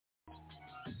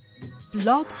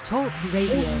Blog Talk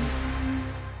Radio.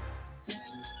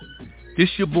 This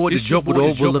your boy, the Joker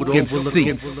Overlook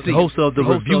MC, the host of the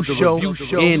Review Show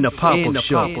and the Pop-Up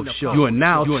Show. You are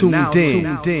now tuned in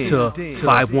to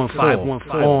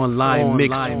 514 Online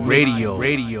Mix Radio.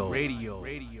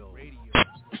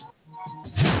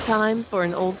 Time for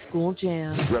an old school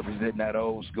jam. Representing that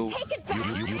old school.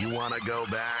 You want to go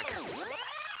back?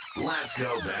 Let's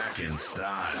go back in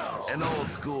style. An old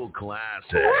school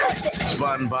classic.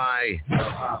 Spun by the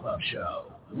Pop-Up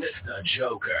Show with the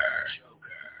Joker.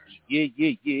 Yeah.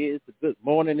 It's a good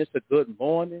morning.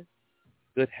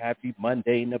 Good, happy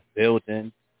Monday in the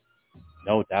building.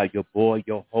 No doubt your boy,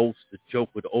 your host, the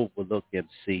Joker, the Overlook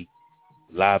MC,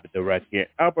 live and direct here in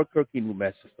Albuquerque, New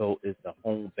Mexico, is the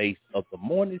home base of the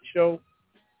morning show.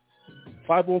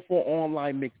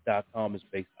 514onlinemix.com is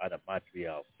based out of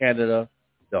Montreal, Canada,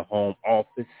 the home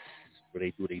office where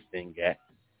they do their thing at.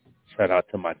 Shout out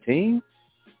to my team.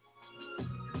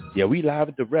 Yeah, we live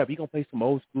at the rep. We going to play some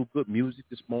old school good music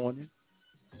this morning.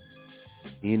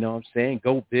 You know what I'm saying?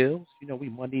 Go Bills. You know, we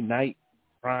Monday night,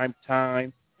 prime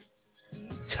time,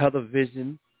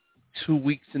 television, 2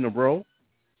 weeks in a row.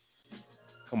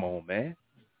 Come on, man.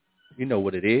 You know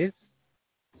what it is.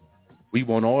 We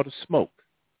want all the smoke.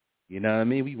 You know what I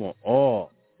mean? We want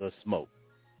all the smoke.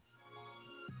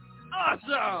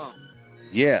 Awesome!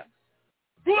 Yeah.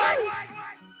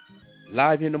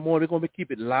 Live in the morning. We're going to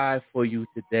keep it live for you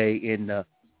today. And I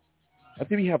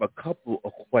think we have a couple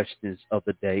of questions of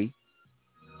the day.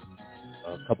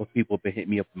 A couple of people have been hitting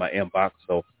me up in my inbox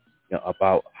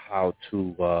about how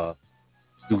to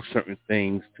do certain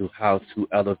things, to how to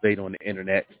elevate on the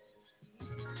internet,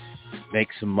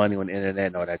 make some money on the internet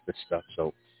and all that good stuff.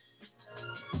 So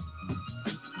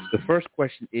the first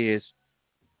question is,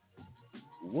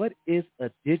 what is a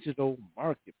digital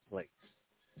marketplace?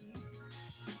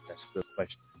 That's a good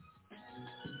question.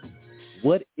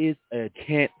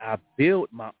 Can I build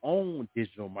my own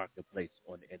digital marketplace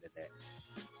on the internet?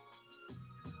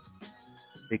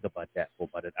 Think about that for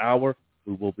about an hour.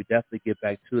 We will definitely get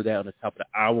back to that on the top of the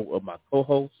hour with my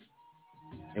co-host,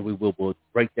 and we'll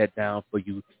break that down for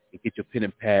you and get your pen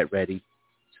and pad ready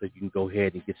so you can go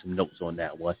ahead and get some notes on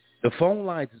that one. The phone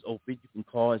lines is open. You can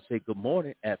call and say good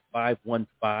morning at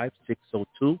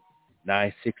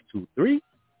 515-602-9623.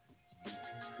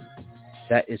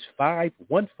 That is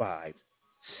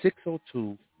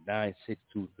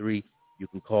 515-602-9623. You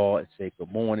can call and say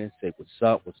good morning, say what's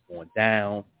up, what's going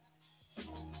down.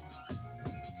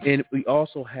 And we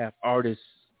also have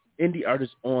indie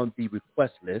artists on the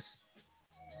request list.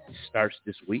 It starts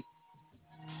this week.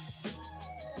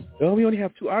 Well, we only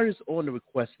have 2 artists on the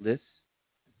request list.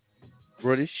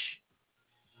 British.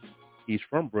 He's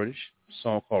from British. A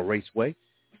song called Raceway.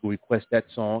 You can request that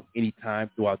song anytime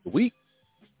throughout the week.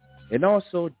 And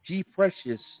also G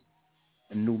Precious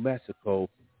in New Mexico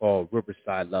called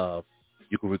Riverside Love.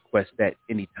 You can request that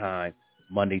anytime,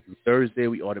 Monday through Thursday.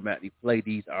 We automatically play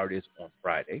these artists on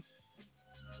Friday.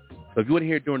 So if you want to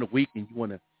hear it during the week and you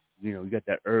want to, you got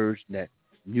that urge and that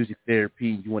music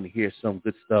therapy and you want to hear some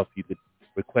good stuff, you could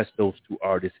request those 2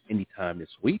 artists anytime this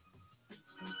week.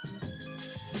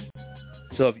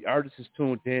 So if your artist is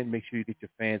tuned in, make sure you get your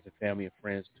fans and family and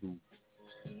friends to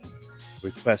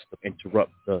request to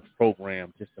interrupt the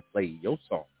program just to play your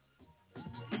song.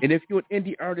 And if you're an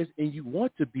indie artist and you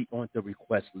want to be on the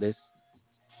request list,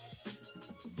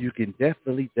 you can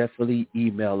definitely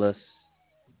email us.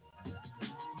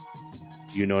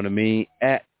 You know what I mean?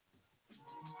 At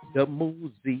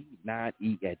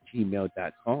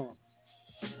themuzi9e@gmail.com.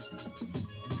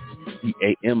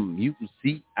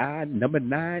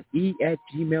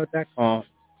 TAMUZI9E@gmail.com.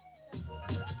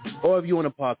 Or if you're on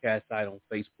a podcast site on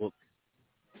Facebook,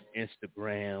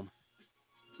 Instagram,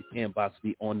 you can inbox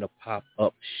me on the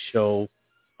Pop-Up Show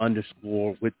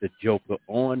 _ with the Joker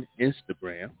on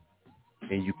Instagram.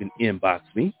 And you can inbox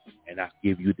me, and I'll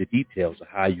give you the details of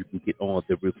how you can get on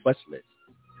the request list.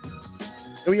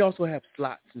 And we also have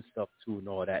slots and stuff, too, and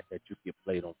all that you get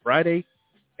played on Friday,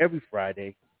 every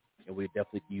Friday. And we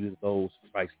definitely use those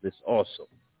price lists also.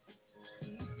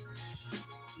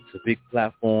 It's a big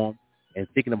platform. And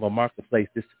thinking of a marketplace,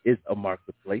 this is a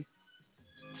marketplace.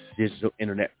 Digital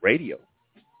internet radio.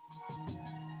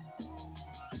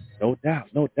 No doubt.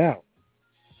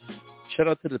 Shout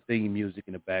out to the theme music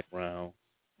in the background.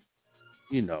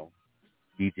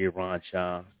 DJ Ron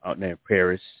Shaw out there in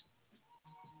Paris.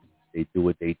 They do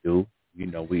what they do.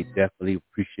 We definitely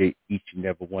appreciate each and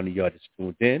every one of y'all that's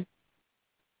tuned in.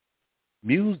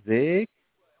 Music.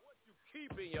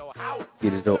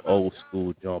 Get it an old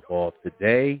school jump off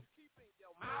today.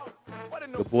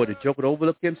 The boy, the Joker, the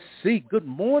Overlook MC. Good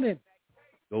morning.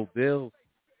 Go Bills.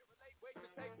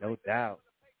 No doubt.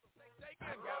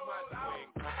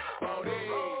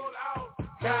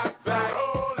 Got back,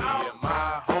 me and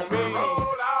my homie.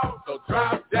 So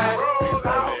drop that, we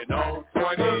rollin' on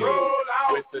 20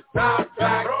 with the top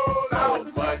back. So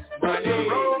much money,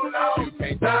 you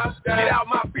can't stop that. Get out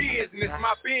my business,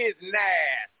 my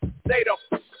business. Say the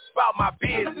about my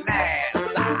business.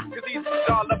 Cause these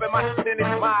all up in my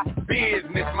business, my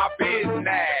business, my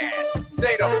business.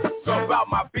 Say the about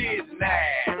my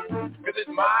business. Cause it's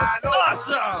mine.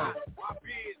 Awesome. My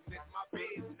business, my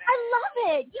business. I love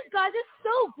it. You guys are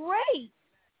so great.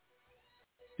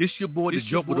 This your boy, the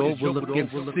Joke with Overlook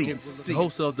MC, the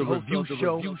host of the Review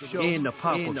Show and the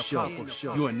Pop-Up Show.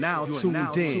 You are now tuned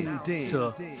in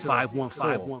to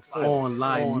 514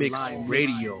 Online Mix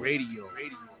Radio.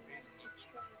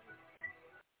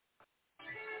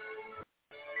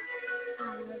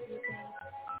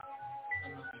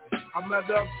 I'm at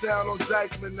the Uptown on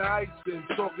Dykeman, the Iceman,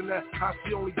 talking that how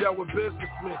she only dealt with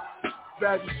businessmen.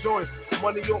 Bad joint,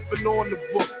 money off and on the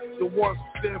book. The ones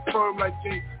who stand firm like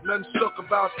ain't nothing shook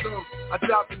about them. I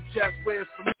doubt them cats wearing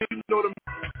for me, you know them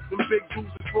big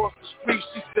dudes across the street.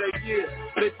 She said, yeah,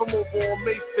 they from over on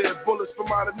Mayfair, bullets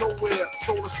from out of nowhere.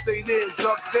 Told her stay there and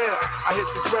duck down. I hit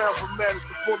the ground but managed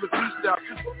to pull the beast out.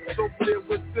 It's over there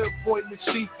with them pointing the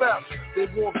chief out. They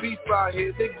want beef out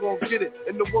here, they gon' get it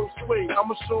in the worst way.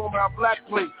 I'ma show them how black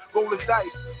play, roll the dice.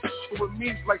 With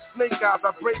me like snake eyes,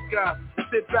 I break guys.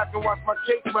 Sit back and watch my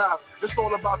cake rise. It's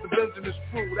all about the Benjamin's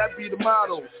crew, that be the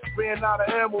motto. Ran out of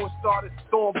ammo and started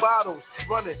throwing bottles,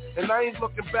 running, and I ain't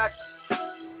looking back.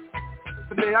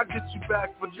 Today I get you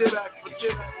back for dinner.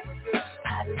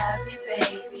 I love you,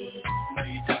 baby. No,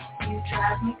 you don't. You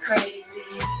drive me crazy.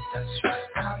 That's right.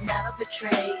 I'll never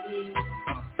betray you.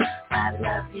 I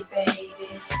love you,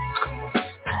 baby.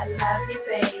 I love you,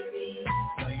 baby.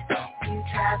 No, you don't. You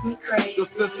drive me crazy. So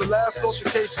since the last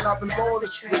altercation, I've been going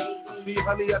to sleep. See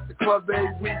honey at the club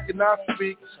every week and I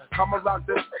speak. I'ma rock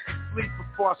that sleep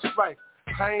before I strike.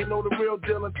 I ain't know the real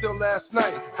deal until last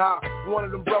night. How one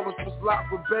of them brothers was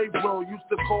locked with Babe Bro. Used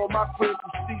to call my crib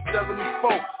from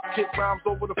C74. Kick rhymes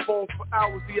over the phone for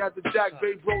hours. He had the jack.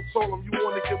 Babe Bro told him, you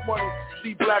want to get money,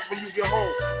 see black when you get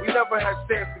home. We never had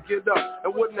chance to get up,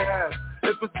 and wouldn't have.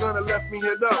 If it's gonna left me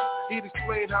hit up, he'd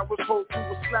explain how his whole crew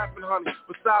was slapping honey.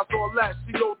 Besides all that,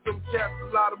 she owed them cats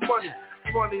a lot of money.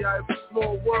 Funny, I have a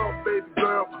small world, baby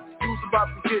girl. You's about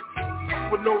to get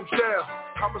with no jail.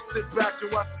 I'ma sit back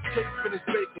and watch the cake finish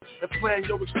baking and plan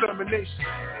your extermination.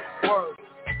 Word.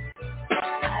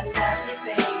 I love you,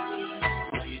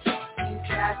 baby. You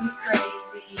drive me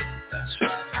crazy. That's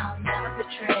right. I'll never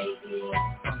betray you.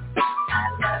 I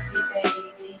love you,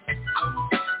 baby.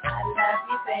 I love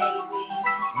you, baby.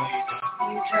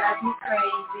 You drive me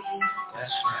crazy.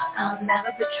 That's right. I'll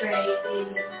never betray you.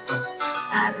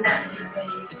 I love you,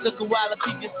 baby. It took a while to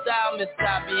peep your style, Miss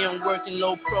Dobby, and working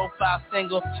low profile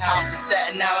single. House in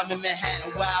Staten Island, in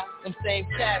Manhattan, wow. Them same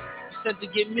cats you sent to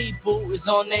get me, boo, is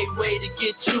on their way to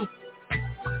get you.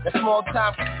 That small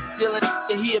time dealing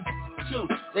to hear too.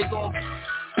 They gon'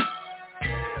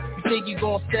 you think you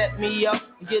gon' set me up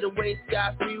and get away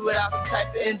scot-free without some type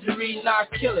of injury? Nah,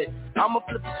 kill it. I'ma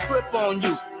flip the script on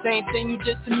you. Same thing you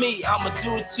did to me, I'ma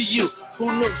do it to you.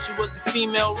 Who knew she was a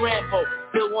female Rambo?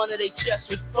 Filled one of their chests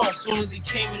with foam soon as he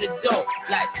came in the door.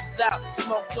 Lights was out,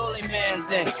 smoked all they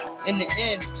mans in. In the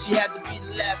end, she had to be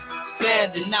the last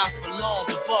standing. Not for long,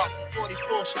 the bar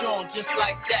 44 strong, just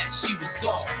like that, she was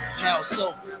gone. Now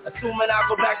so, assuming I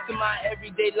go back to my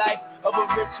everyday life of a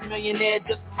rich millionaire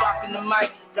just rocking the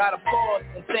mic. Gotta pause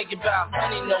and think about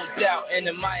honey, no doubt, and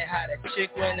it might have that chick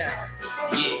went out.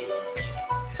 Yeah.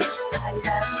 I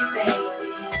love you, baby.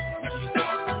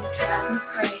 Drive me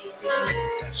crazy.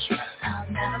 I'll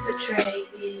never betray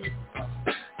you.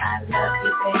 I love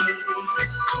you, baby.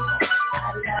 I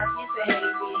love you,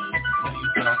 baby.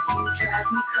 You drive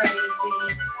me crazy.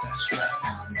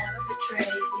 I'll never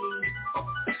betray you.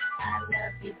 I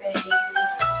love you, baby.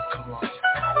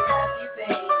 I love you,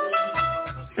 baby.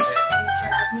 You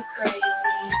drive me crazy.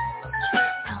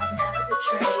 I'll never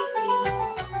betray you.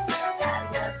 I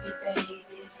love you, baby.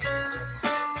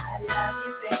 I love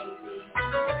you, baby.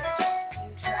 You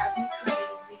drive me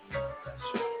crazy.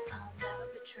 I'll never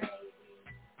betray you.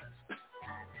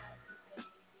 I love you,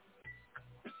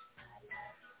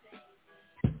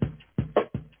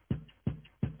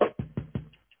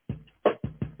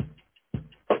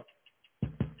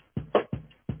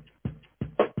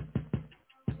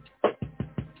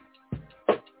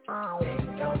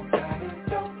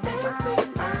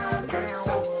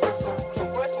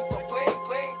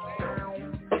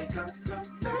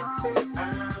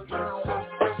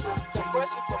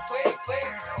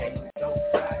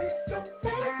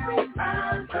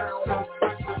 baby.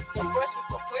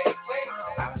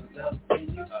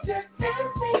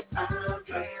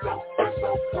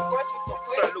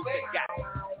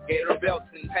 Gator belts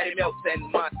and Patty Melts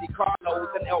and Monte Carlos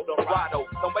and El Dorado.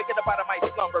 So I'm waking up out of my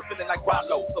slumber feeling like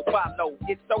Rollo. So follow,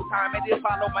 it's showtime and it's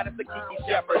Apollo minus the Kiki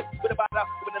Shepherd. With about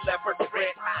up with the leopard,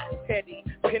 red hot, Teddy,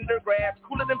 Pendergrass,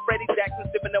 cooler than Freddie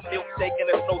Jackson, sipping a milkshake in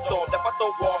a snowstorm. Left us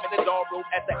so warm in the dorm room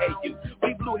at the AU.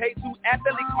 We blew hay too,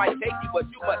 athletes might take you, but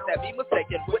you must have me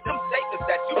mistaken with them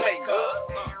statements that you make,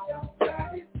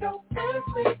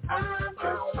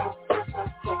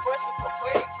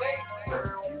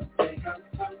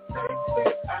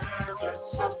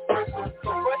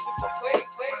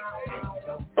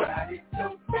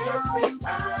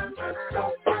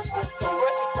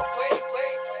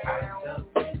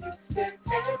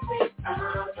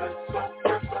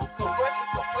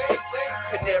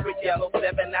 Canary yellow,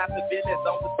 7 after business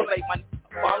on display. My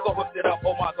bongo whipped it up,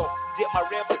 oh my god. Did my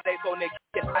rib today, so nigga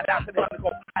get hot out to the go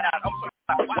hot out. I'm so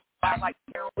like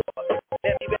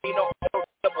let me let you know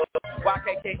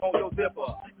YKK on your zipper.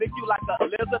 Lick you like a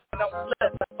lizard and I'm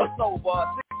slipping a sober.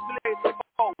 6 days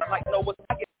ago, like no what's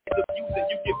I get confusing,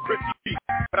 you get pretty deep.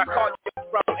 But I call you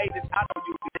from ages, I know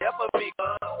you never big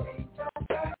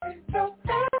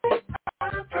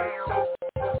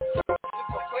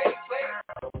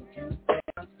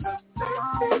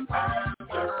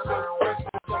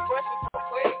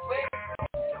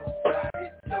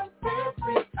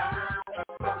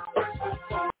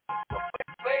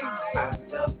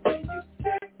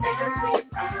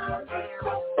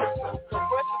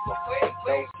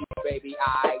baby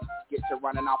eyes get you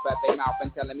running off at their mouth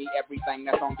and telling me everything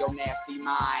that's on your nasty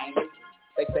mind.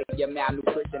 They say you're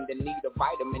malnutrition, then need a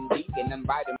vitamin D and then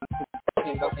vitamin C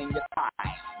tingle in your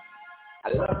spine. I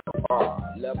love you all,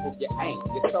 love who you ain't.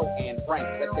 You're so and frank.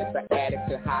 That's just the addict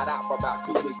to hide out for about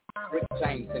 2 weeks. With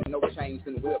chains and no chains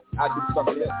and whip. I do some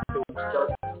lips to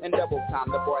skirt and double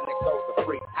time. The boy next door's a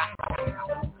freak.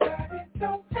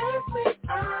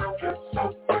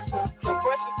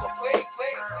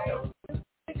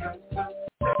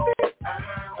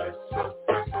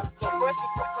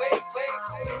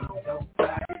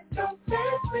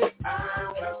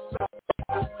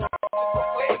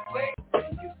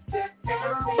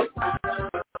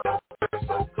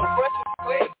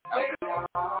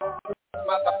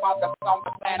 Motherfuckers on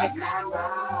the planet.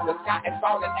 The sky is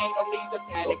falling, ain't no need to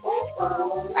panic.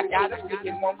 I got a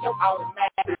speaking, won't you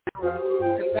automatic?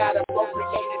 Cause that is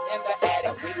appropriated in the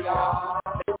attic. We are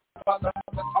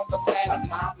motherfuckers on the planet.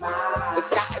 The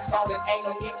sky is falling, ain't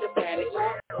no need to panic.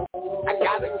 I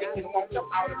got a speaking, won't you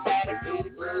automatic?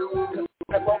 Cause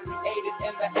that is appropriated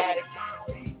in the attic.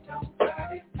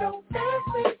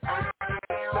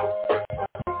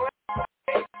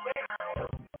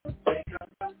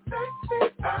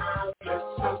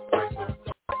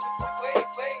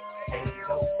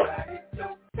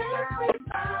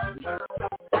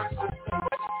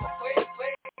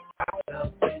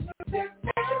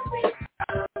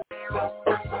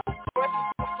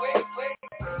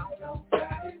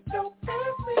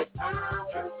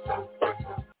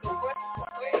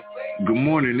 Good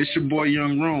morning, it's your boy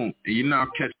Young Room, and you're now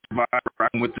catching the vibe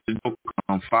rocking with the Joker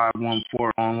on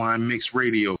 514 Online Mix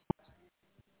Radio.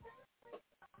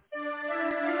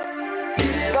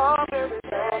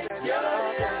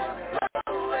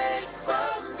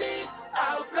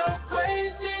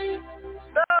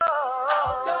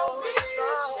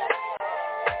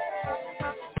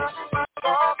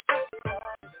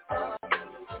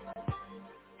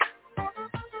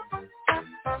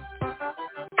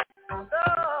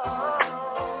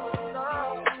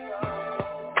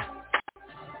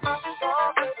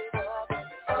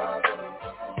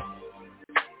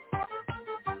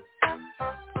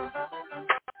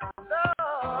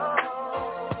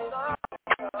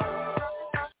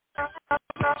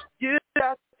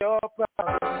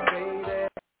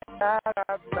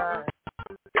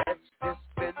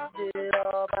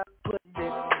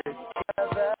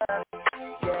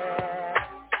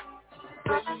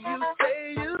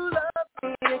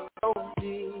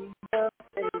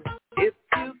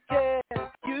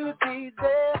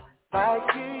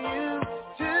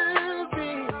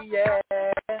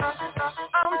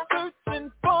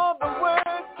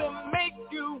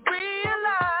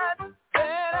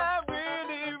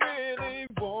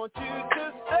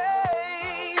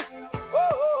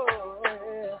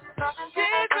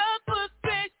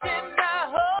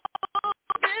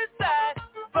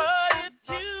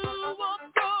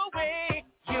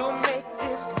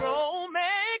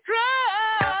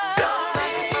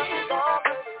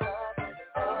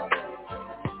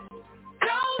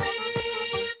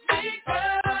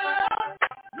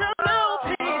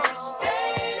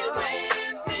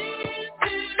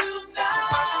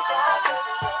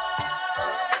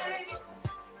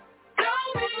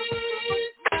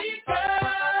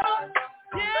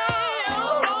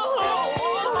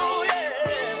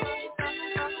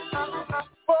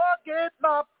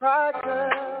 cry,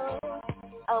 girl.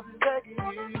 I'm begging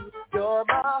you. You're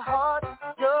my heart,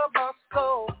 you're my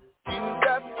soul. You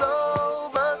got so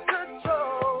much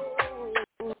control.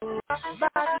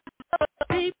 My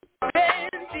deep in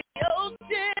the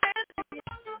ocean,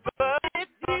 but if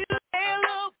you sail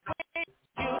away,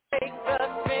 you take the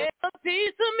little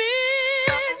piece of me.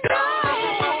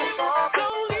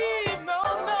 Don't leave, no.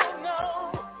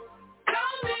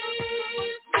 Don't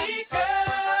leave me,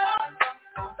 girl.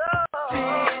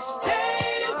 Please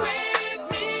stay with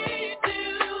me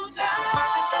tonight.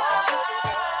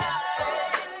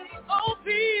 Oh,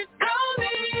 please don't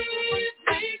leave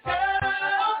me,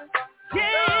 girl.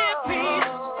 Yeah, please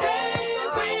stay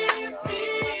with me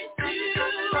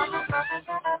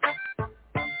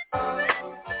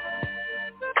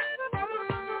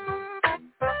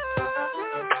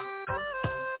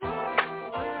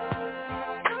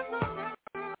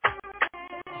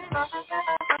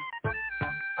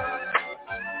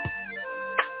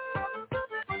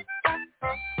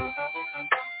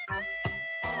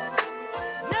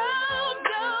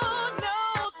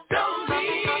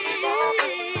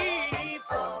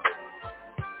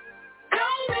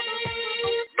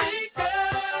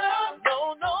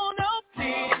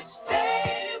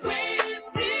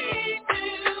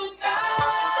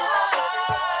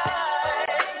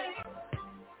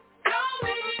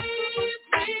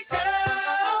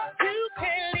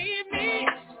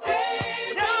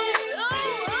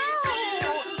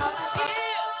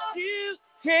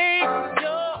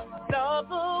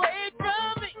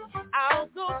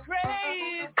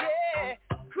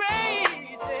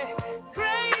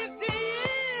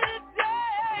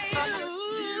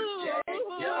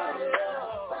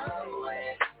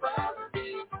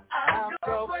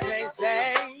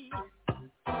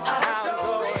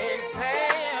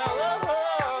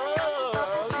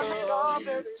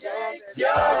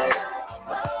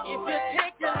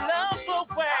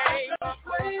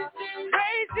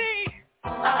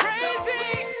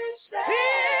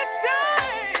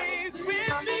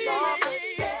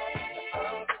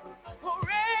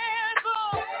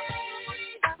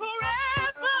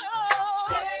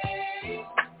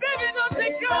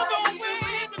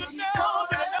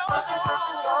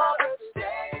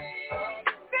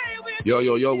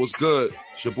Yo, what's good?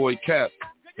 It's your boy Cap,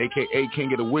 a.k.a.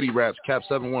 King of the Witty Raps, Cap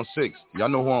 716. Y'all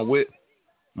know who I'm with?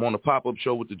 I'm on the pop-up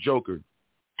show with the Joker.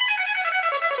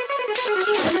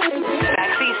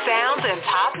 Sexy sounds and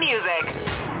pop music.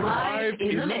 Live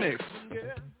in the mix.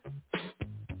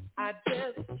 I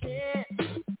just can't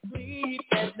sleep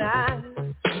at night.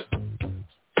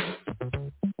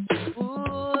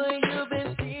 Ooh, you've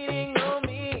been cheating on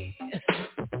me.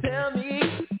 Tell me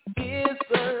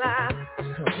it's a lie.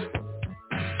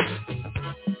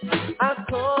 I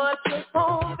called your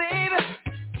phone, baby,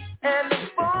 and the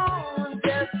phone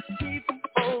just keeps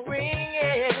on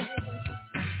ringing.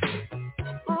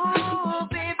 Ooh,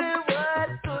 baby, what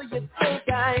do you think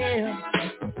I am?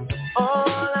 All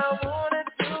I wanna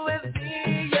do is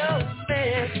be your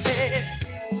man.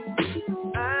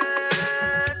 I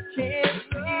can't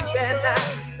sleep at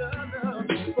night,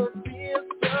 but feel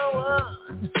someone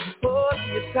hold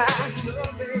me tight.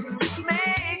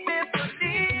 Make me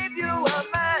believe you are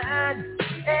mine,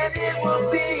 and it will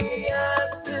be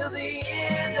until the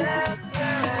end of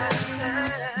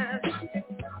time.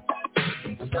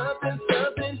 Something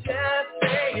just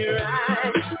ain't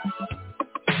right.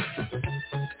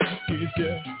 You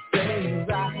just ain't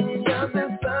right.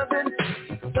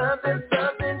 Something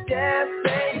just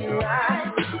ain't right.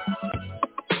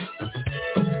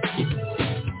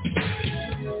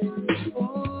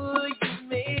 Ooh, you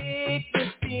make me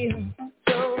feel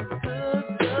so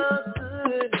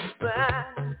good inside.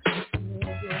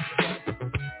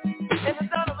 And the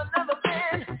thought of another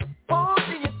man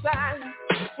holding you tight,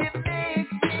 it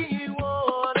makes me want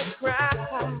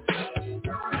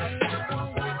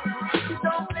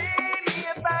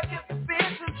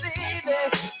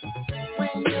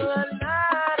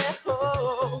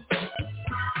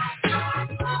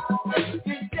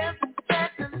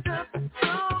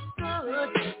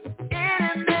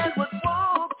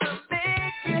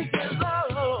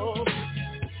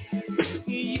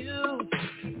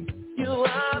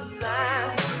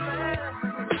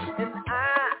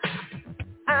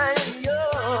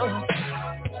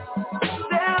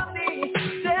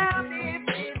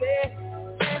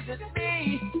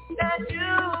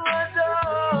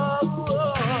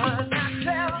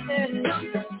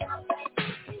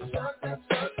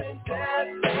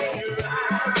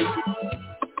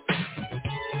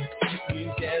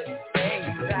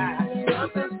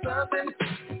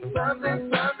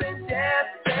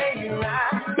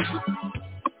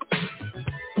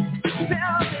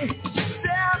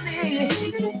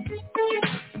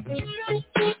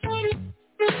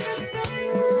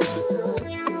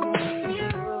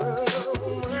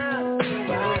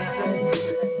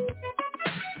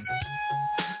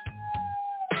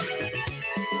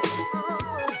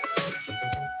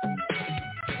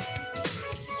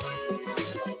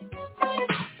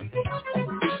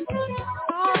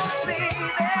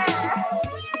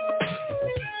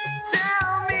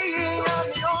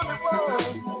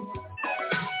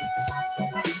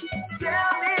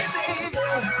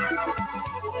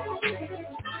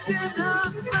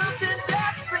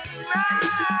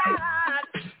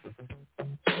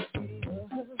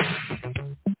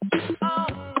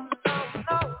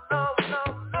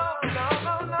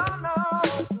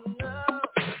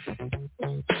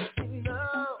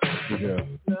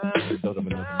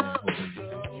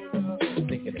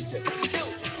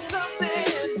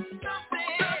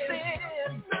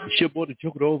your boy, the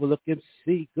Joker, the Overlook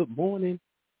MC. Good morning.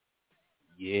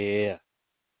 Yeah,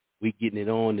 we getting it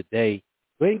on today.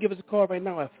 Go ahead and give us a call right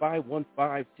now at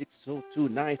 515-602-9623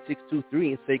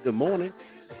 and say good morning.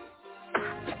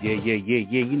 Yeah.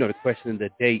 You know the question of the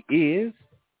day is,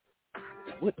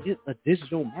 what is a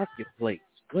digital marketplace?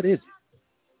 What is it?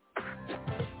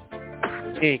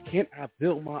 And can I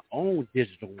build my own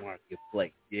digital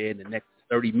marketplace? Yeah, in the next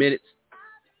 30 minutes,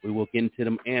 we will get into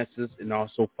them answers and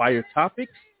also fire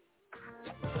topics.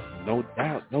 No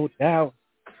doubt.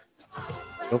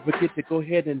 Don't forget to go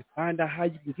ahead and find out how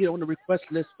you can get on the request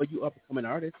list for you up-and-coming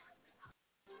artists.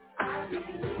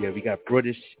 Yeah, we got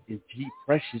British and G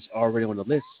Precious already on the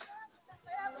list.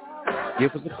 Give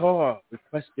us a call.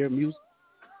 Request their music.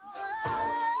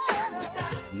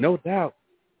 No doubt.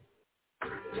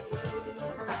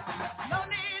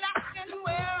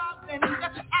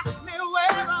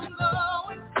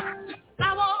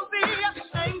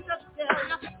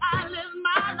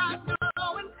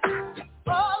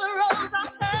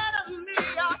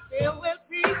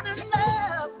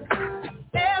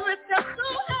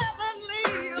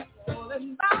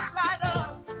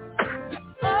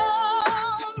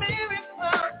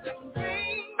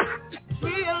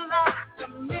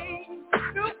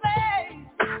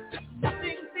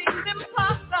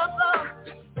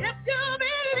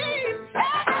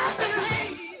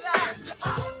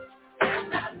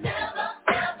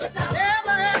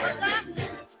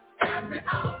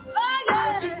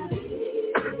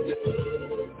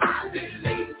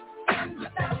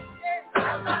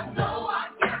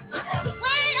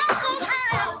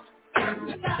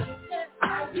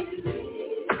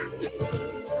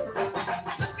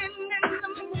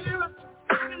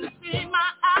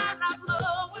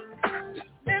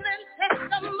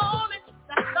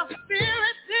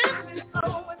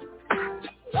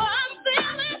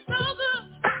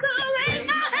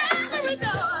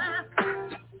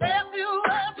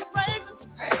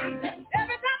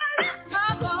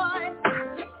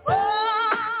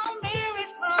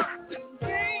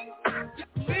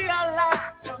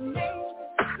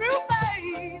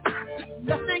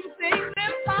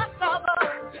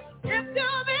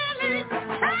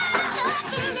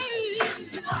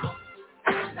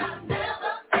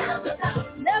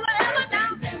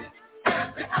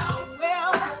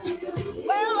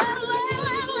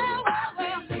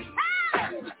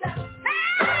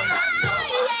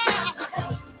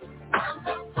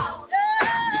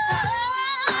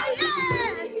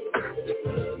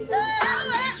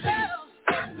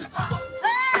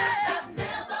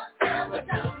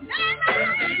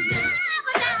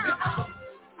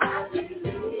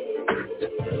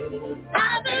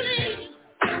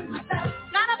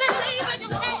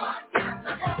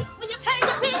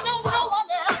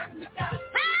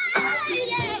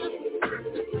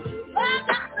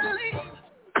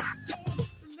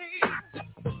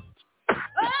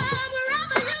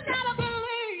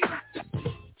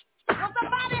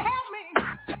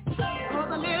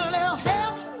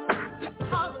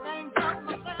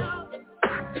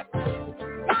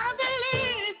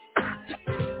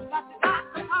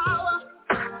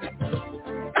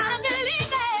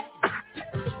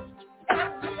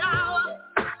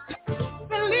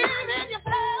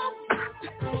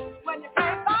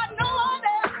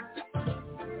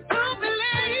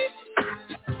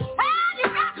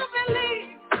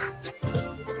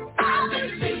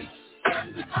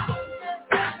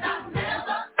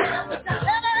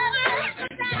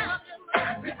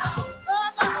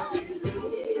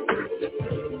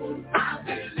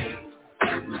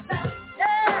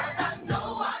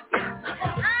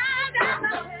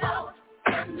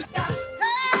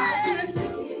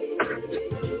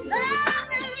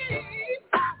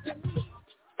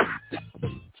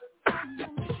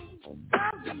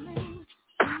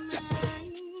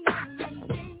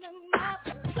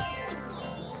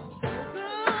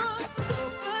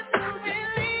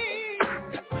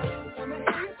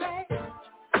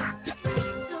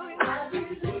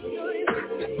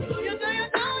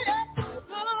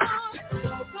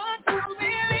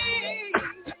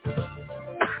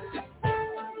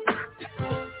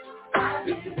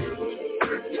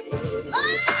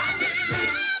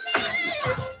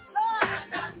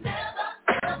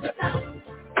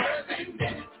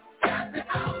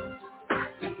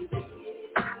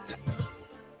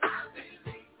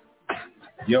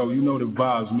 Yo, you know the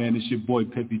vibes, man. It's your boy,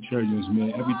 Peppy Churches,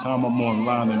 man. Every time I'm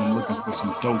online and I'm looking for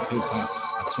some dope hip-hop,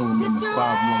 I tune in to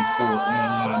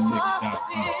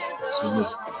 514onlinemix.com. So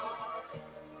listen.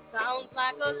 Sounds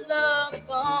like a love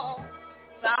song.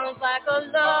 Sounds like a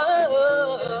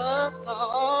love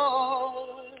song.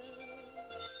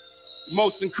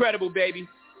 Most incredible, baby.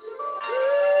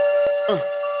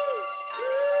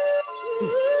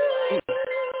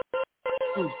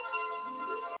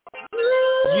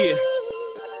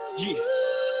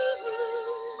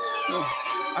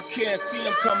 can't see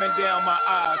him coming down my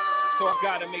eyes, so I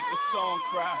gotta make the song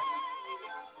cry.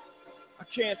 I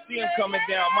can't see him coming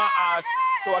down my eyes,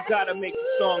 so I gotta make the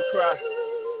song cry.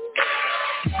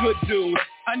 Good dude,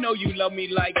 I know you love me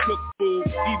like cooked food,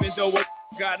 even though it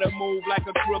gotta move like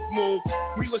a crook move.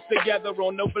 We was together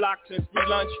on the block since free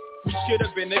lunch. We should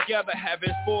have been together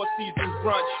having 4 seasons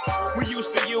brunch. We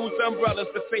used to use umbrellas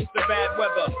to face the bad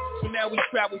weather. So now we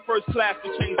travel first class to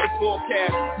change the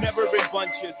forecast. Never in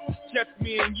bunches, just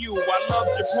me and you. I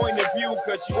loved your point of view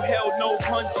cause you held no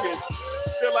punches.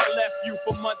 Still I left you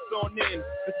for months on end.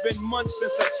 It's been months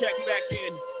since I checked back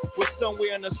in. We're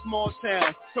somewhere in a small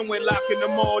town, somewhere locking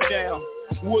them all down.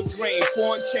 Wood grain,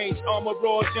 foreign change, armor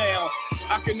raw down.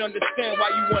 I can understand why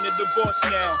you want a divorce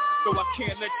now, so I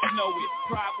can't let you know it.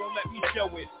 Pride won't let me show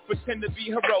it. Pretend to be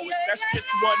heroic, that's just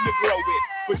one to grow it.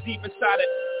 But deep inside it,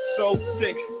 so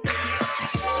sick.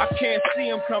 I can't see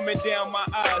him coming down my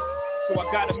eyes, so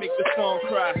I gotta make the song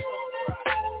cry.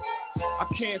 I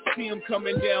can't see him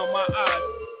coming down my eyes,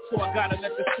 so I gotta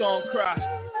let the song cry.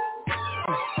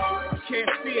 I can't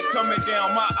see it coming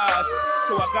down my eyes,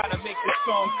 so I gotta make the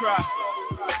song cry.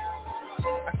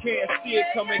 I can't see it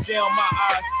coming down my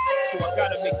eyes, so I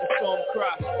gotta make the song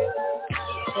cry.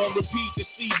 On repeat, the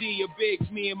CD of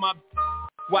Biggs, me and my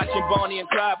watching Bonnie and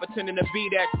Clyde pretending to be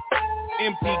that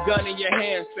empty gun in your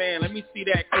hand saying, let me see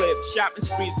that clip. Shopping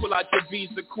streets, pull out your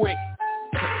visa quick.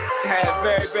 Had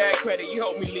very bad credit, you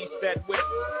helped me lease that whip.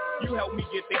 You helped me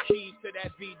get the keys to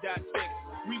that V.6.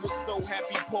 We were so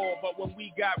happy poor, but when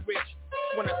we got rich,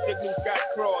 when our signals got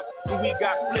crossed, when we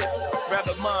got flipped,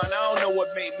 rather mine, I don't know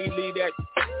what made me leave that,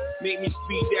 made me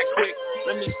speed that quick.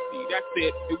 Let me see, that's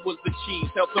it, it was the cheese,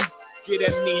 help them get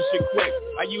amnesia quick.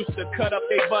 I used to cut up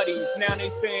their buddies, now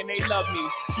they saying they love me.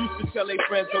 Used to tell their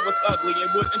friends I was ugly and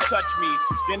wouldn't touch me.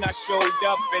 Then I showed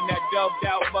up in that dubbed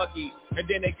out buggy, and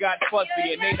then they got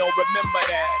fuzzy and they don't remember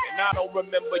that, and I don't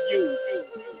remember you.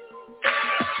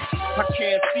 I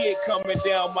can't see it coming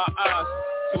down my eyes,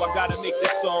 so I gotta make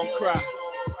this song cry.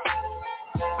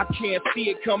 I can't see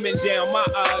it coming down my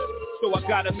eyes, so I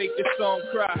gotta make this song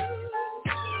cry.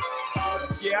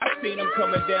 Yeah, I seen them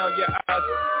coming down your eyes,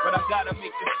 but I gotta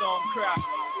make this song cry.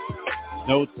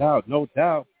 No doubt, no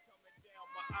doubt.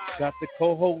 Got the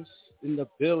co-host in the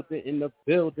building.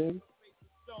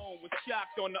 Was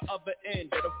shocked on the other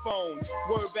end of the phone.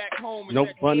 Word back home. No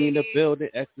Bunny in the building,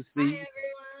 ecstasy.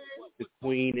 The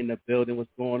queen in the building. What's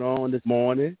going on this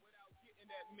morning?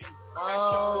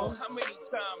 Oh, it's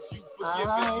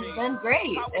been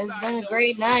great. It's been a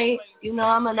great night. You know,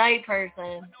 I'm a night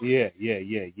person. Yeah.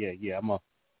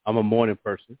 I'm a morning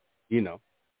person. You know,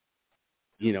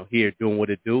 here doing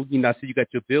what it do. You know, I see you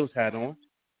got your Bills hat on.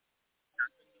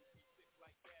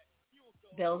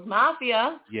 Bills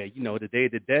Mafia. Yeah, you know, the day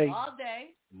of the day. All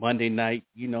day. Monday night,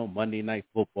 Monday night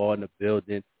football in the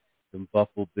building. Some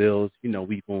Buffalo Bills. You know,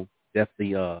 we gonna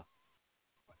definitely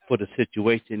put a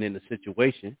situation in the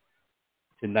situation.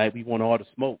 Tonight we want all the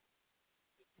smoke.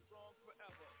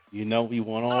 You know, we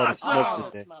want all the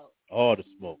smoke today. All the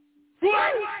smoke.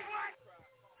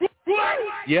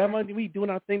 Yeah, we doing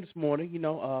our thing this morning. You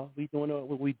know, we doing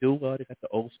what we do. They got the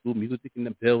old school music in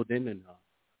the building, and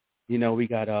we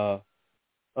got a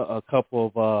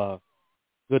couple of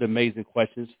good, amazing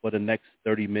questions for the next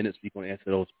 30 minutes. We're going to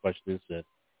answer those questions.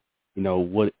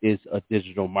 What is a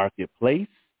digital marketplace?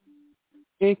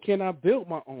 And can I build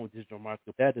my own digital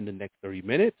market? That in the next 30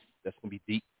 minutes. That's going to be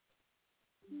deep.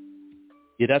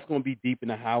 Yeah, that's going to be deep in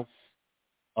the house.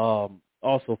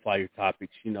 Also fire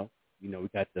topics, we got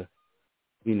the,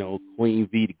 Queen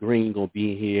V the Green going to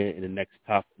be in here in the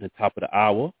top of the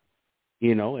hour,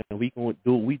 and we going to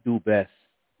do what we do best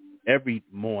every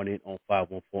morning on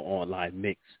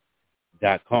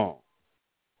 514onlinemix.com.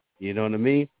 You know what I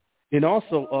mean? And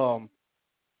also,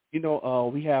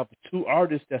 we have 2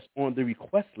 artists that's on the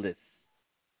request list.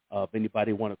 If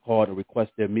anybody want to call and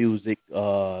request their music,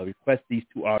 request these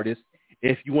 2 artists.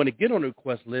 If you want to get on the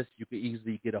request list, you can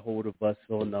easily get a hold of us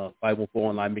on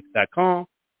 514onlinemix.com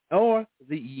or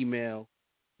the email,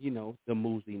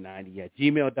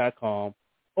 themoosey90@gmail.com.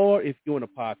 Or if you're on the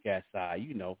podcast side,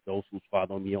 those who's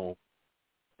following me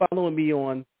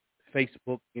on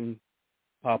Facebook and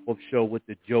Pop-Up Show with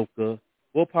the Joker,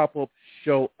 or Pop-Up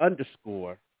Show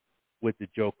 _ with the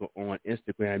Joker on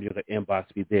Instagram. You can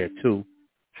inbox me there too.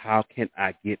 How can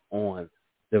I get on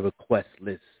the request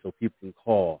list so people can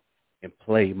call and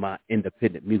play my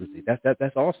independent music?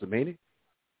 That's awesome, ain't it?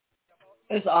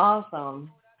 It's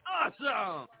awesome.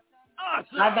 Awesome.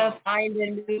 I've been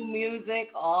finding new music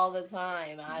all the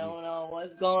time. I don't know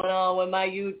what's going on with my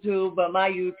YouTube, but my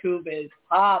YouTube is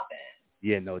popping.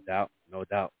 Yeah, no doubt.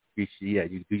 appreciate. Yeah,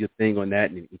 you do your thing on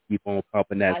that and keep on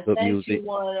pumping that good music. I sent you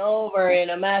one over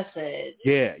in a message.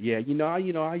 Yeah. You know, I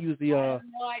usually I have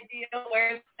no idea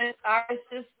where this artist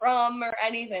is from or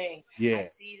anything. Yeah.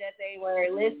 I see that they were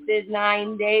listed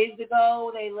 9 days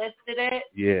ago. They listed it.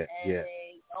 Yeah.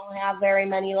 They don't have very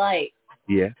many likes.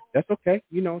 Yeah, that's okay.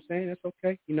 You know what I'm saying? That's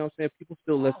okay. You know what I'm saying? People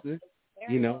still listening.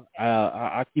 You know,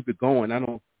 I keep it going. I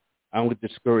don't get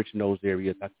discouraged in those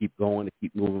areas. I keep going and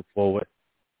keep moving forward.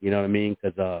 You know what I mean?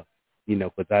 Because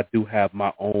I do have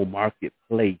my own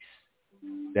marketplace.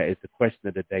 That is the question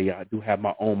of the day. I do have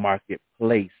my own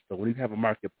marketplace. So when you have a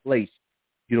marketplace,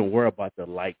 you don't worry about the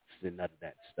likes and none of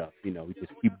that stuff. You know, you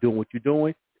just keep doing what you're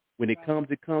doing. When it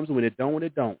comes, it comes. When it don't,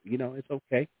 it don't. You know, it's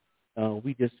okay.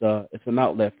 We just it's an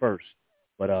outlet first.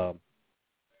 But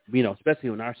you know, especially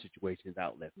in our situation, it's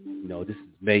outlet. You know, this is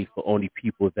made for only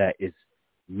people that is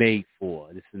made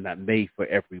for. This is not made for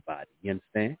everybody. You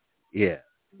understand? Yeah.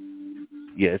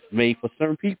 Yeah, it's made for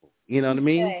certain people. You know what I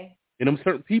mean? Okay. And them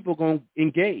certain people gonna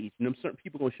engage, and them certain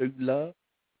people gonna show you love.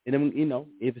 And then, you know,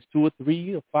 if it's 2 or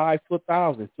 3 or 5 to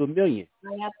 1,000 to 1,000,000,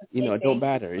 you know, it don't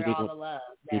matter. They're gonna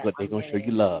show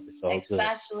you love. It's all good.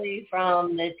 Especially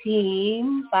from the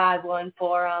team,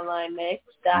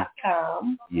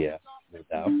 514onlinemix.com. Yeah, no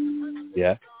doubt.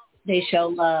 Yeah. They show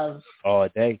love all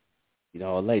day. You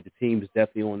know, the team is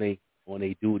definitely on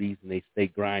their duties and they stay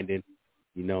grinding.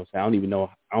 You know, so I don't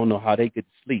know how they get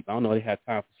to sleep. I don't know if they have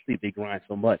time for sleep. They grind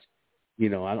so much. You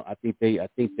know, I think they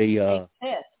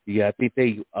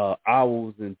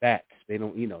owls and bats. They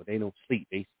don't sleep.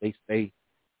 They stay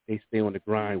on the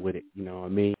grind with it. You know what I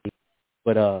mean?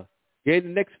 But we're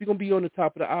gonna be on the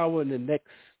top of the hour in the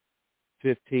next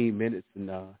 15 minutes, and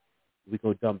we're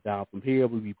gonna dump down from here.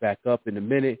 We'll be back up in a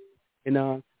minute,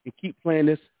 and keep playing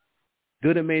this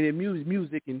good amazing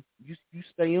music, and you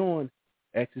stay on.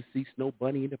 Ecstasy, Snow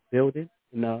Bunny in the building,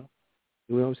 and you know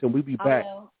what I'm saying? We'll be back.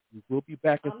 We'll be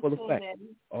back in full effect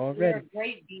already. You're a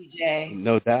great DJ.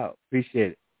 No doubt.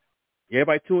 Appreciate it.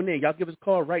 Everybody tune in. Y'all give us a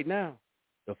call right now.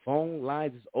 The phone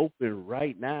lines is open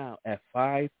right now at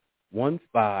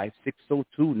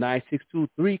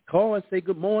 515-602-9623. Call and say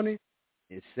good morning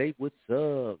and say what's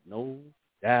up. No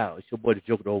doubt. It's your boy, the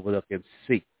Joker, over the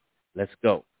MC. Let's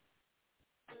go.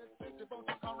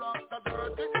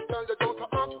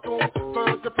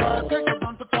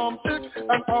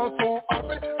 And also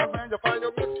happy, and when you find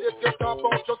your mistake, you stop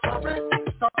out your sorry.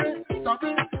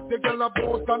 The girl a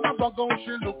boast and a brag on,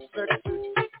 she looks sexy.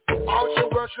 How she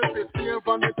worship it, fear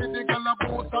vanity. The girl a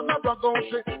boast and a brag on,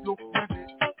 she looks ready.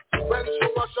 When she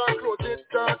wash her clothes, it's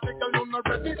dirty, girl you not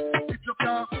ready. If you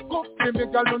can't cook, give me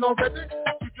girl you not ready.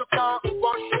 If you can't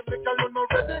wash it, girl you not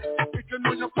ready. If you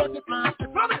know you're pretty, plenty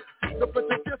from it. You put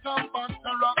the face on bad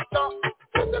character.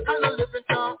 That's the kind of living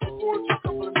can't hold you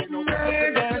couple of minutes.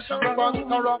 Bad character.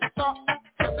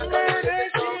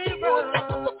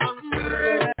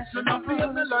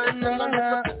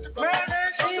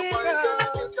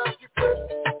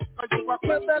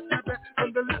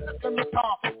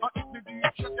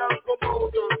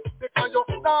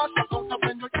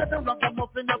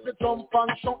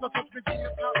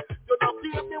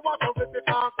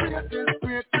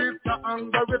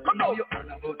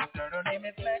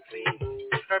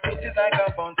 Her pieces like a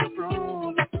bunch of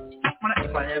fruit.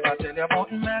 If I ever tell you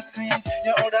about Maxine,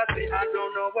 you older say I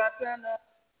don't know what to know.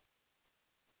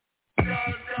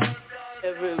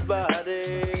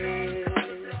 Everybody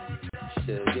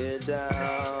should get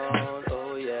down.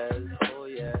 Oh yes, oh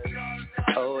yes,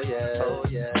 oh yes, oh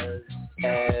yes.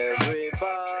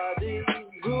 Everybody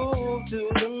groove to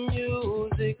the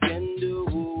music and do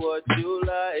what you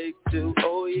like to.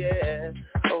 Oh yeah,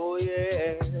 oh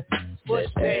yeah.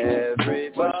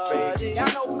 Everybody,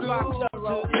 I know we rock the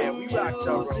road. Yeah, we rock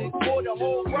the road for the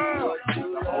whole world.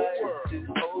 The whole world.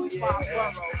 Oh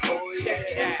yeah, oh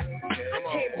yeah. I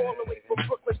came all the way from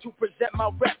Brooklyn to present my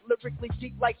rep. Lyrically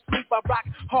deep like sleep, I rock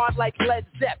hard like Led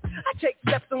Zepp. I take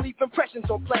steps and leave impressions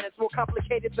on planets more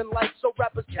complicated than life, so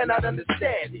rappers cannot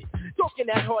understand it. Talking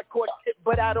that hardcore shit,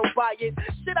 but I don't buy it.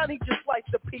 Shit, I need to slice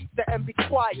the pizza and be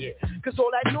quiet. Cause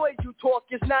all that noise you talk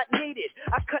is not needed.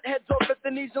 I cut heads off at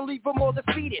the knees and leave them all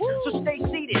defeated. So stay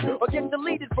seated or get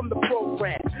deleted from the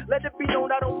program. Let it be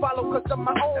known I don't follow cause I'm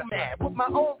my own man. With my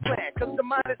own plan, cause the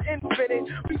mind is infinite.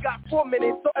 We got 4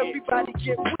 minutes, so everybody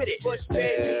get with it. Push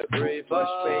baby, push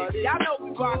baby. Y'all know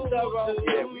we rock the road.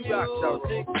 Yeah, we rock the road.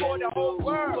 For the whole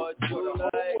world. For the whole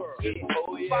world. Yeah.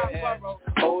 Oh yeah.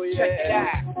 Oh yeah. Check it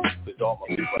out. With all my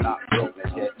people out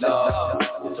broken, get love.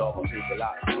 With all my people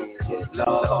out clean, get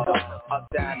love. Up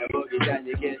down the boogie, then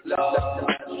you get love.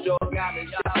 Show got it,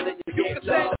 y'all, then you get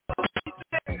love.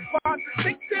 5 to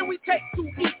 6, then we take 2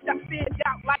 each. I stand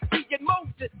out like he and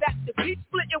Moses. That's the beat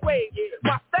splitting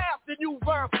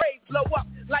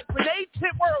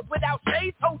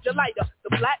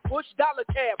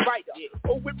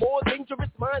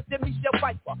a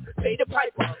viper, pay the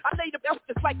piper. I laid up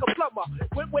just like a plumber.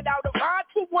 Went without a ride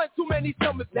for one too many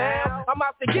summers now. I'm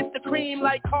out to get the cream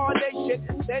like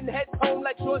Carnation, then head home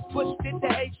like George Bush did the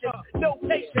Haitian. No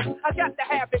patience, I got the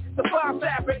habit, the fly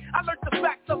fabric. I learned the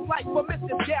facts of life from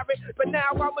Mr. Garrett, but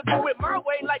now I'ma do it my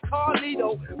way like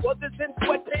Carlito. Whether it's in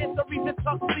sweatpants or even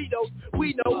tuxedos,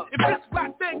 we know if this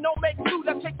rap thing don't make suit,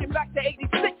 I take it back to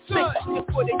 86.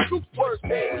 Just for the truth words,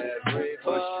 man.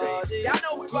 Y'all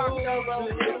know we rock the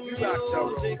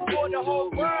for the whole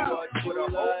world, for the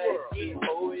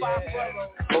whole world.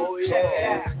 Oh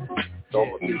yeah.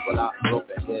 Normal people out in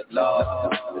Brooklyn get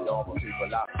love. The normal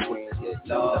people out in Queens get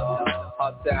love.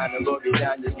 Uptown and Boogie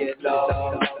Down you get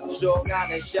love. Strong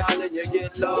out and Charlotte you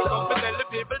get love. We don't tell the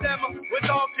people them we're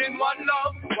talking one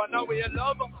love, one way of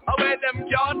love. Away them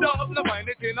can't love, no find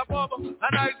it in a pub. And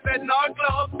I said no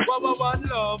club, one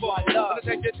love. Wanna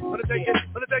take it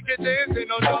easy,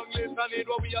 no long list. I need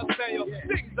what we are saying.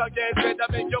 Things are getting better,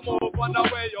 make you move one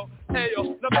way. Hey yo,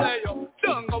 no play yo,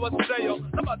 don't go what say yo.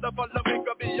 No matter for the big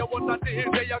be you want to hear.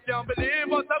 I can't believe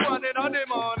what's happening in the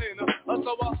morning.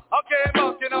 So I came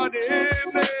back in the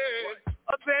evening.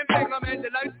 Same thing, I made the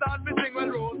lights start missing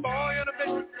when road boy on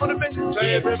the bench. So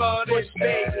everybody, push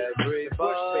baby.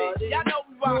 Y'all know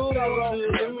we rock the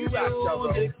road. We rock the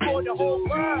road for the whole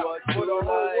world. For the whole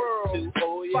world.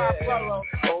 Oh yeah.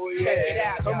 Oh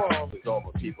yeah. Come on. The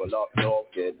normal people up north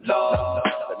get love.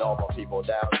 The normal people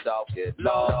down south get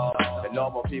love. The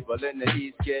normal people in the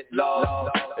east get love.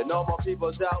 The normal people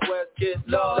out west get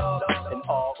love. And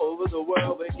all over the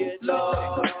world we get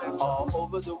love. All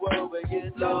over the world we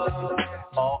get love.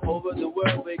 All over the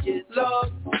world we get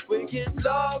love. We get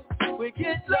love. We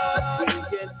get love.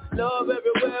 We get love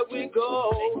everywhere we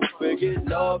go. We get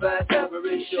love at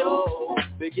every show.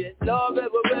 We get love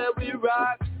everywhere we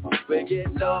rock. We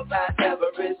get love at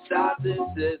every stop. This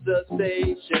is a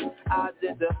station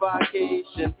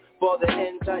identification for the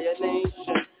entire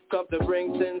nation. Come to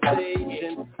bring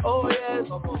sensation. Oh yes,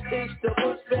 it's the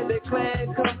Bush Baby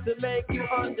Clan. Come to make you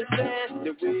understand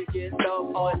that we get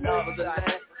love all over the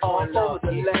land, all over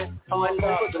the land, all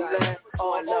over the land,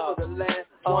 all over the land,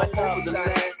 all over the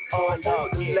land, all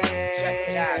over the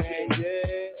land. Yeah.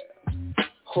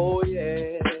 Oh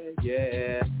yeah,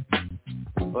 yeah.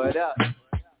 What up?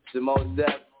 The most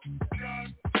depth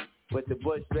with the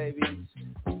Bush Babies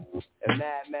and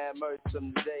Madman Merch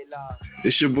from the Day Law.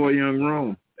 It's your boy Young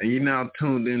Rome, and you're now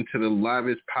tuned into the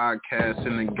livest podcast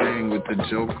in the game with the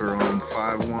Joker on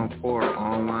 514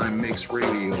 Online Mix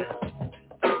Radio.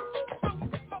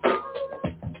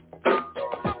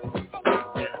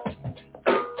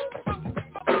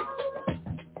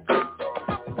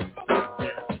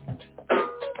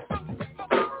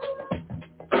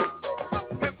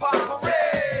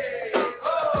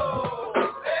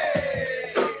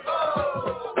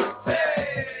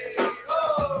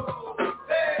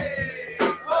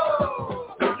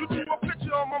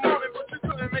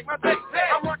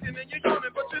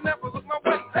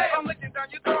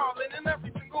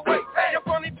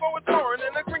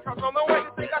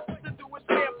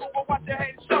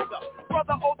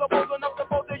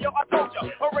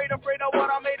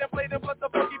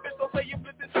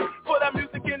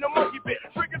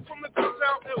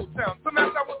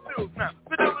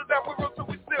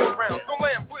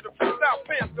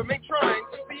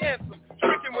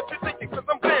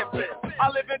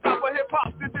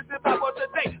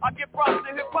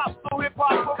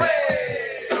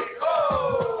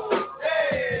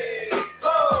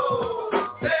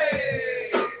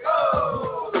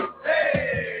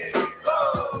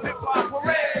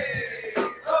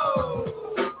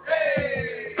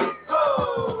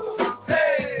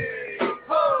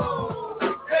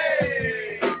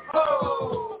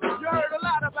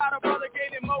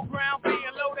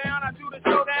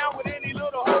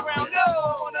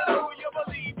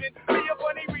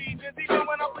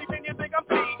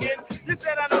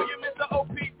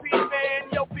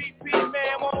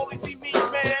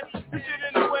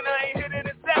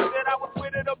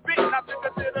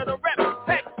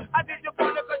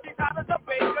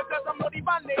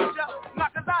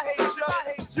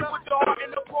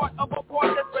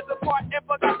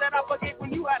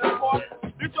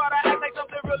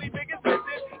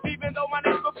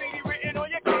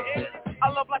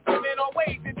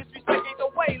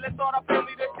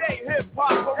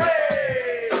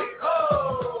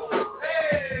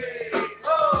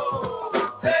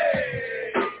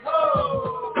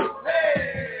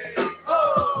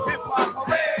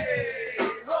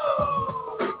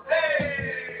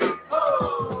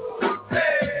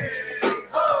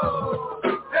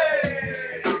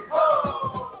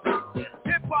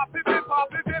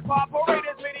 Hip-hop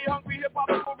operators, many hungry hip-hop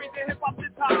stories and hip-hop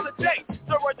hip-hop today.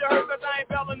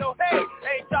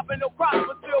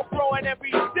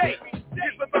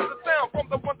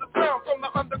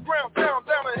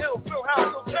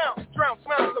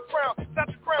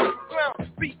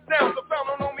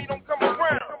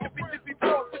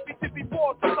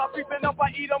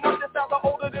 eat them up, that sounds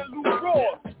older than Lou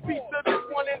Rawls. Piece of this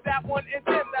one and that one and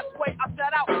them. That's why I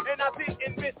sat out and I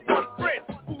didn't miss one friend.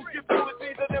 Who's your fool? It's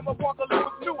either them or Parker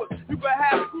Lewis Lewis. You can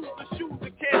have crews, the shoes, the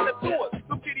cans, the tours.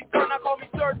 So Kitty Turner call me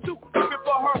Sir too, looking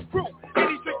for her crew.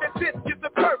 Any trick that this gets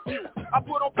a curfew. I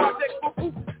put on projects for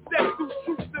poop, step through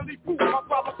true silly poop. My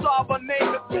problem solver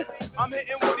name is Poop. I'm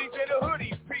hitting Woodies in a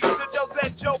hoodie. Peace to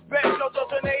Josette, Joe Bet, Jojo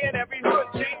Janae, and every hood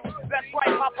G. That's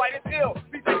right, my fight is ill.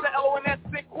 Peace to LONS,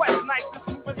 Sick Quest, nice to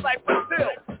super cypher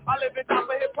still. I live in top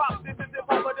of hip hop, this is hip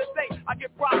hop of the day. I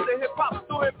get props to hip hop,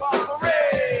 so hip hop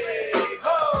hooray!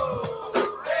 Ho!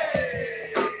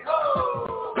 Hey! Ho!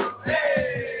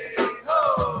 Hey! Ho!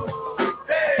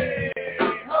 Hey!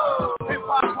 Ho! Hip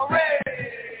hop hooray!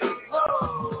 Ho!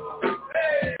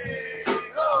 Hey!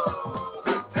 Ho!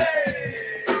 Hey!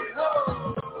 Ho!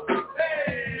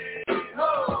 Hey! Ho!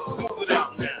 Move it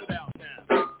out now.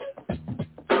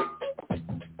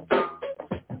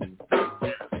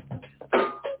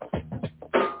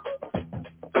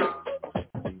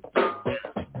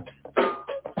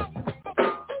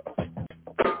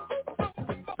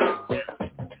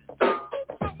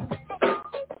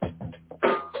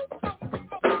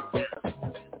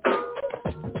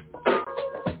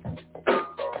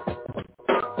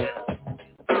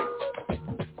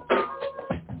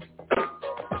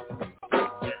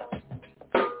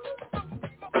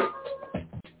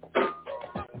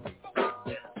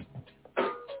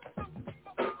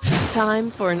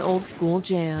 Time for an old school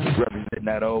jam. Representing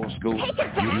that old school.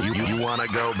 You want to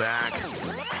go back?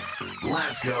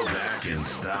 Let's go back in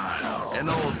style. An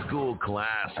old school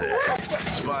classic.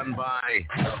 Spun by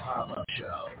The Pop-Up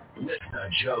Show with the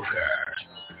Joker.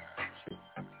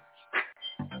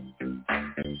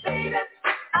 Baby,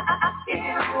 I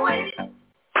can't wait.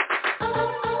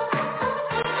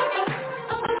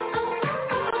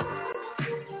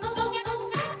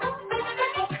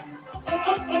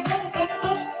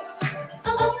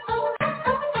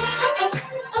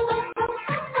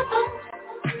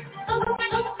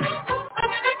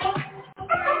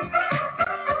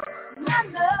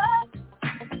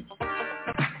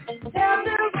 Tell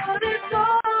me what it's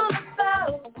all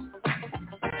about.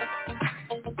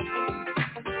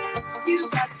 You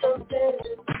got something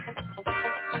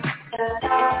that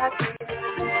I can't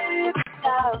live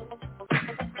without.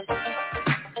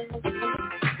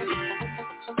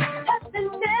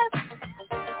 Happiness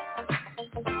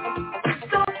is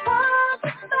so hard to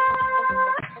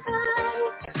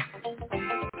find.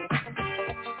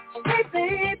 Hey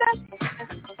baby,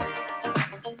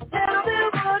 tell me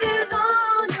what is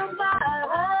on your mind.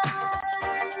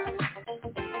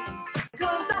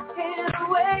 'Cause I can't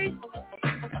wait.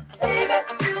 Baby,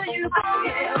 till you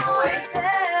can't wait.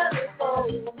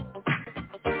 Telephone.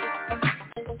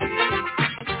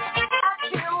 I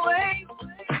can't wait.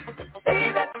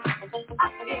 Baby, I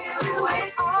can't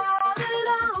wait all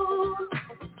alone.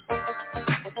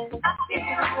 I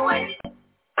can't wait.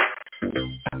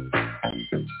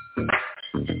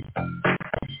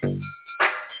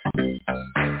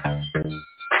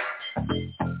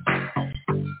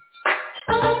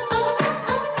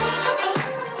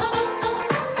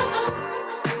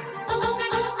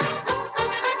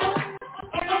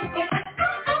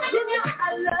 You know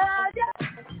I love you,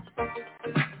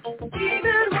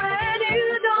 even when you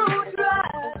don't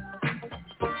try.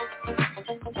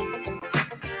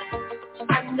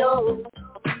 I know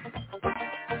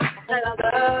that our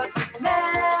love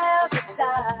never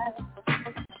dies.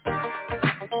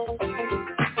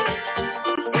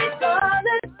 It's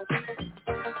honest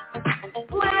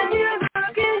when you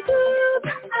look into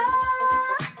the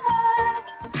eyes.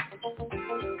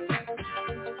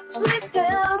 Please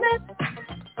tell me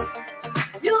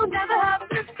you'll never have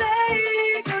to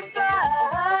say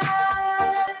goodbye.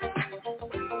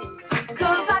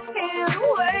 'Cause I can't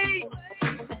wait.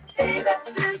 Baby,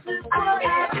 this is what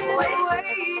I've been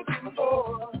waiting for.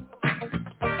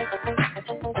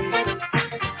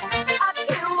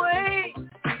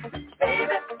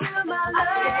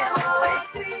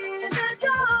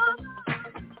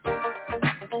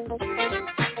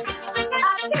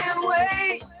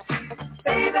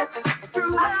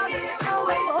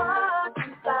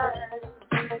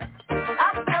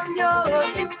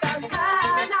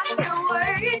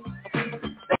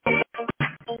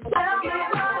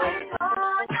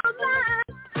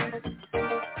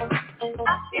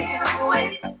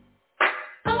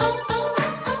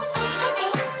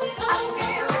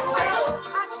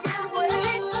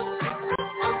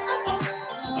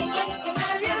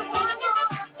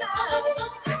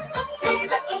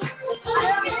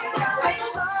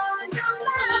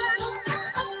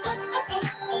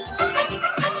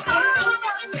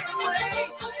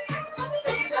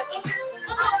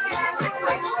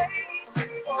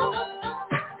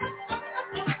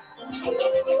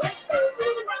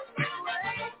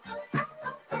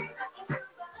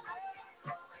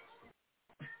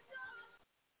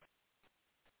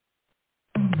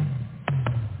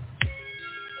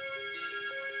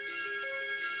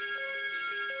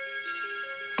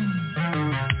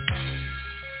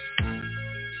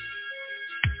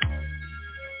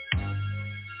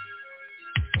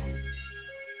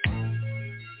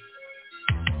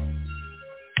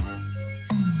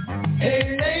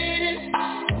 Hey lady,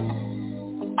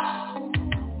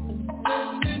 let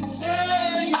me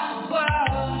tell you why.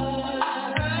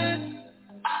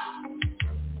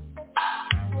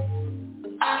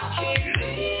 I can't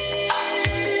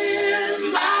live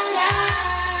my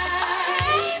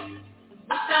life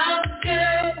without you.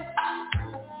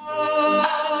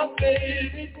 Oh,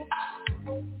 baby.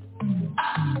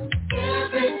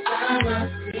 Every time I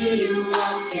see you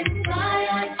walking by,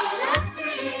 I cannot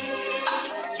see you.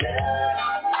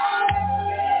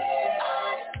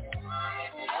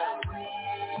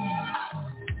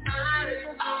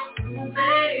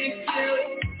 Make you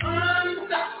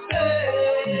understand.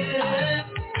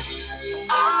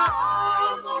 I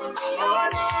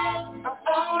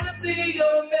wanna be your man. I wanna be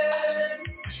your man.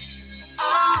 I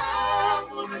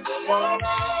wanna be your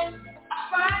man.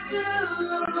 If I do,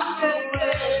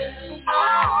 I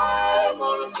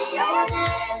wanna be your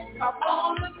man. I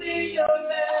wanna be your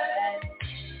man.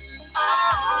 I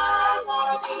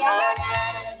wanna be your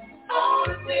man. I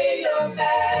wanna be your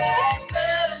man.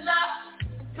 Better not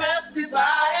pass me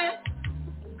by.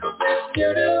 'Cause if you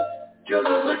do, you'll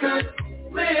look at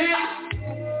me.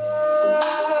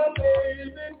 Oh,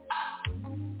 baby.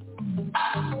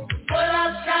 What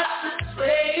I've got to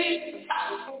say,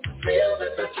 feel the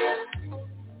touches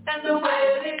and the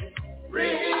wedding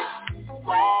ring.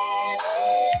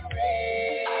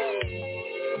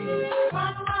 My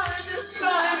mind is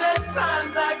trying at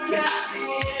times I can't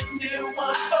see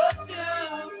anyone but you.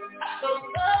 So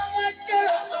love that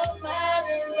girl so bad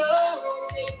and low,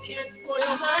 it can't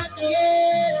spoil my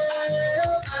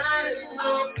deal. I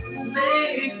will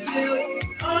make you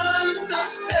understand.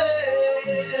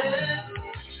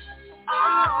 I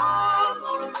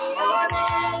wanna be your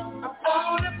man. I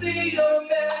wanna be your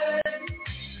man.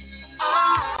 I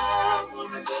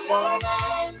wanna be your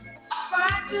man. If I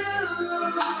do,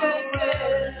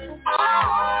 I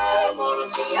wanna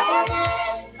be your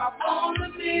man. I wanna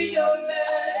be your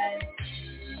man.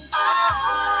 I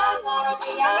wanna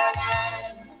be your man.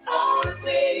 I wanna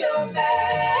be your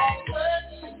man. But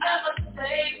you never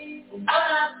say what I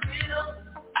feel.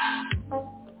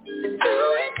 Do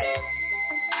it.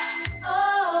 Oh,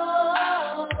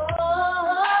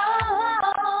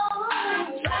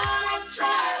 try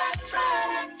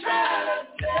to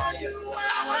tell you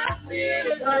how I feel,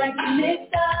 but I get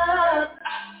mixed up.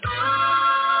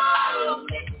 Oh,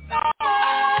 mixed up.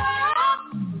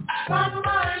 My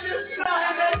mind is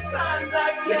trying at times I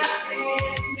can't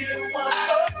see anyone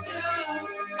but you.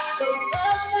 So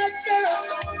love that girl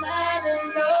so mad and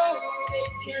low,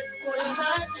 it can't spoil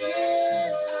my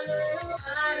deal. I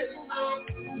will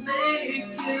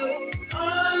make you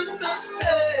understand.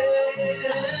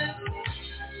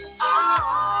 I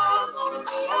wanna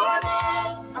be your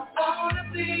man. I wanna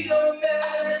be your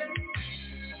man.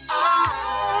 I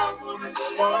wanna be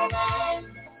your man.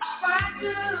 If I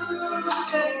do,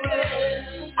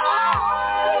 I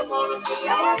wanna be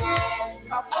your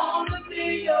man. I wanna be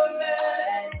your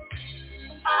man.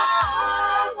 I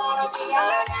wanna be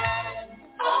your man.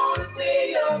 I wanna be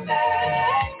your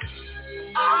man.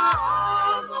 I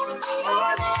wanna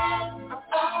be your man.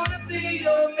 I wanna be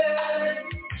your man.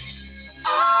 I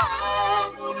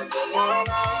wanna be your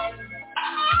man.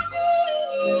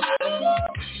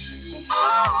 I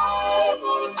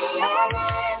wanna be your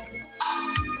man.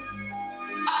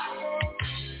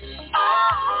 I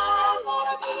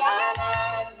wanna be your man.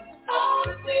 I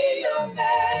wanna be your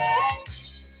man.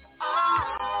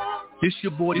 This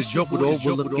your boy, the Joker, the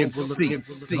Overlook MC,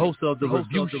 the host of the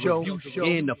Review Show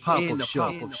and the Pop-Up Show.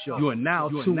 You are now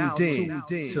tuned in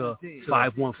to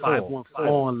 514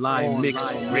 Online Mix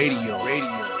Radio.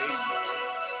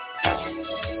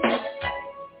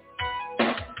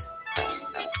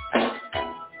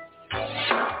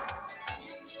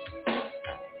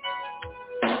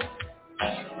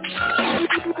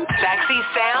 Sexy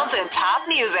sounds and top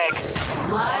music.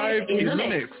 Live in the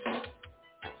mix.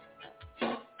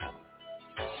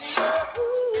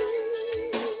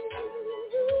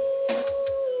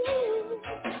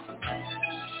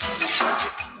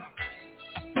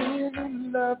 Been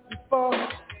in love before, and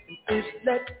it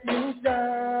let me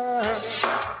down.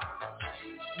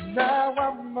 Now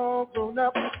I'm all grown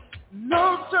up,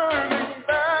 no turning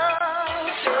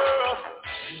back, girl.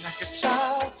 Like a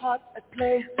child's heart at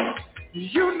play,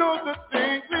 you know the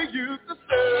things we used to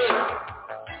say.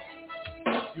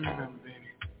 You remember, baby,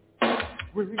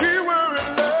 when we were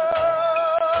in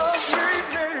love, we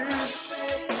made.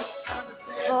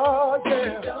 Oh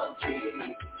yeah.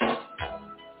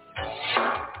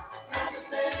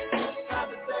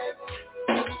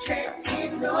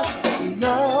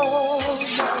 No.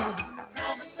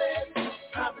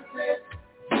 Promises,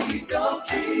 we don't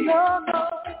keep. No.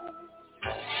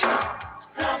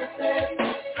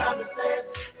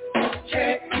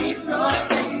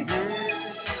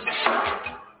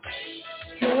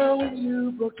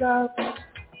 out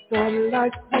that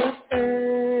life would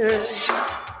end.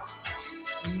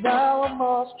 Now I'm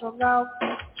all strung out,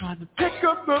 trying to pick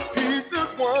up the pieces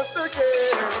once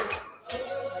again.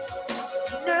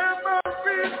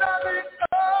 Memories of the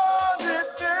only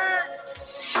thing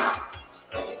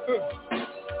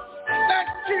that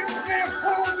keeps me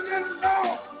holding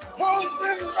on,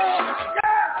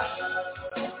 yeah.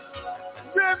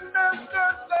 Remember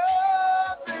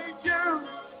loving you.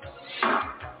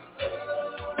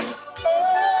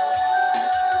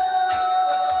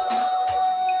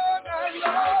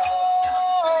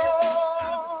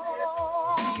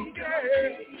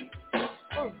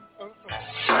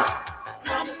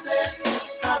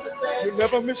 You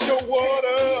never miss your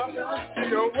water,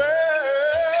 your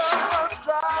well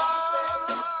dry.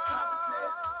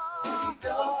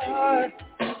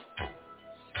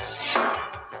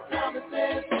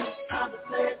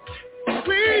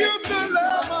 We used to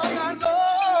love, I know.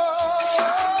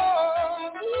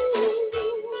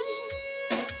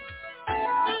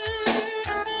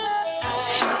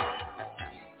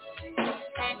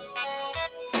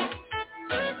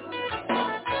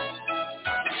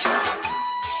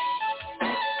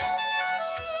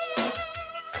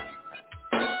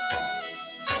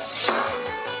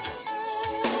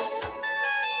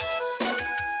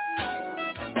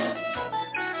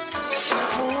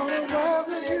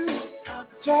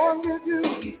 Talk with you,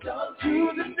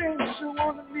 do the things you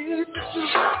wanted me to do.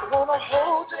 I wanna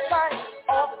hold you tight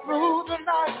all through the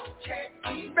night.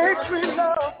 Make me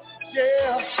love,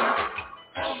 yeah.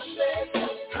 And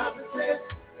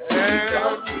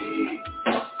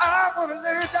I wanna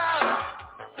lay you down.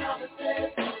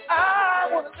 I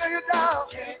wanna lay you down.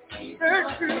 Make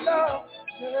me love,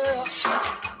 yeah.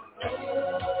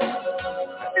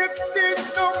 If there's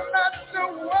no matter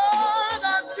what I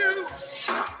do,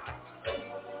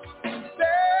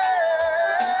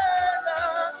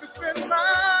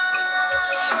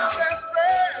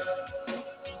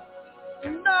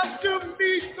 to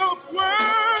me those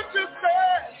words you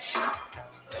said.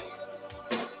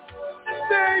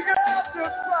 They got to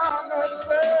promise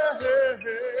me.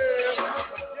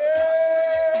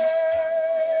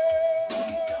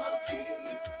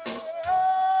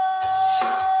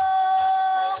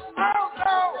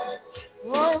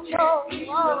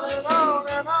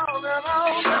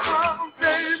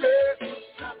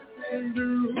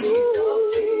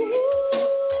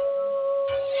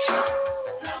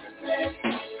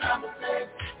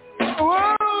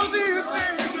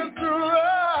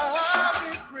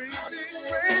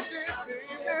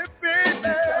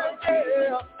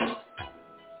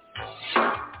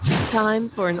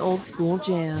 Time for an old school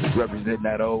jam. Representing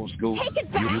that old school.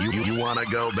 You want to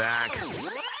go back?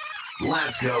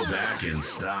 Let's go back in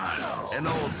style. An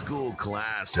old school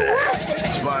classic.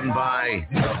 Spun by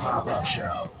The Pop-Up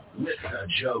Show with the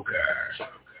Joker.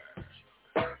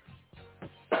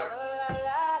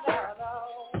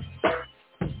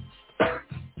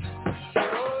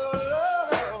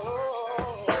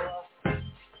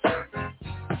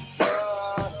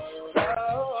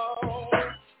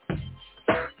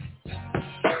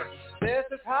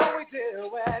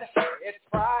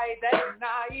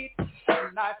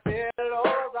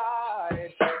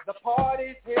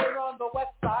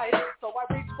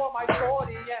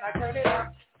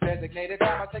 Designated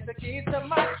time, I take the keys to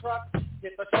my truck.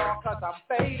 Hit the trunk cause I'm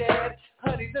faded.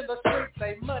 Honey's in the streets,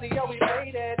 say money, oh we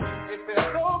made it. It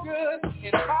feels so good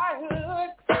in my hood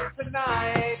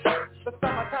tonight. The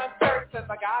summertime skirts and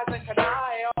the guys in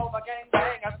Kanai. All the gang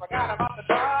bangers forgot about the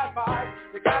drive-by.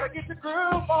 You gotta get your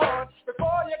groove on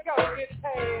before you go get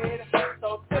paid.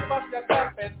 So tip up your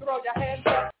cup and throw your hands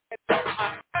up.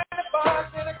 I'm kind of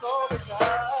buzzed in a golden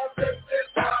cup. This is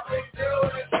how we do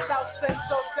it. South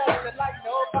Central does it like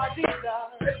nobody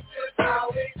does. This is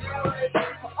how we do it.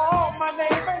 For all my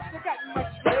neighbors, you got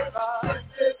much flavor.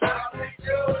 This is how we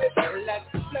do it. Let's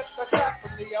flip the crap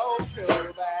from the old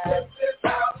school back. This is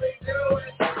how we do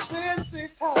it. This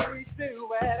is how we do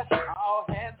it. All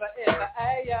hands are in the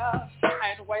air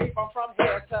and wave them from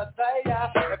here to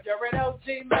there. If you're an OG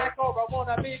Mac or a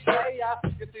wannabe player,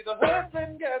 you see the hood's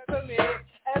been good to me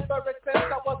ever since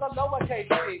I was a lowercase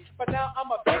G. But now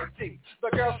I'm a big G. The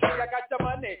girls think I got your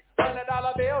money,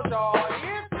 $100 bills, y'all.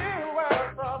 If you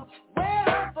were from where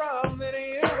I'm from, then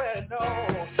you would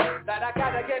know that I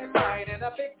gotta get mine in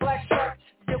a big black truck.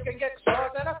 You can get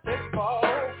yours in a fishbowl.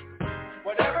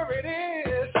 Whatever it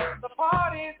is, the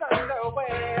party's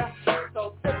underway.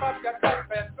 So tip up your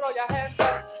cup and throw your hands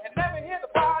up and never hear the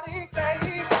party say,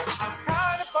 I'm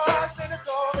kind of buzzed and it's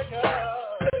all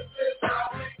because this is how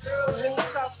we do it.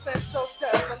 South Central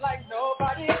does it like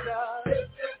nobody does. This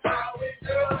is how we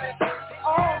do it.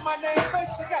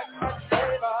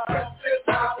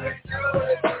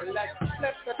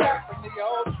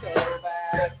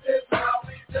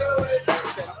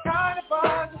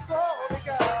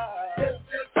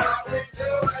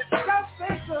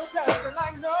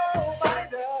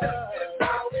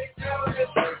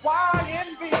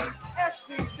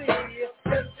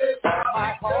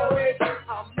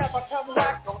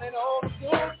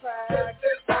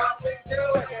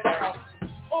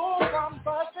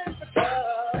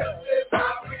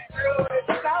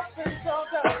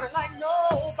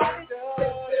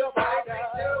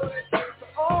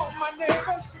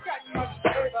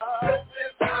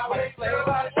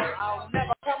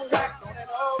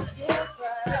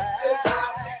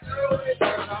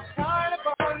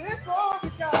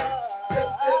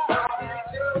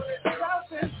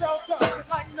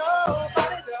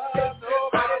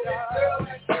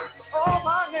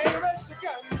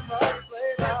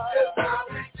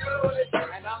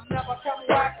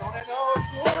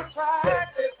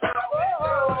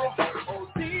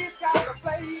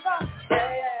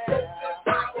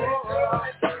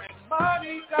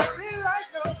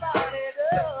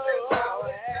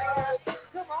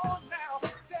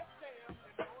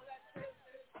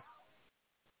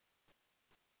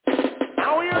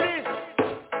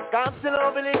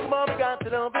 Constantly, mom,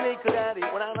 constantly, daddy.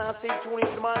 When I'm stay tuning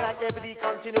to my like every day,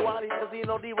 continually, cause you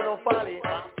know they will not follow.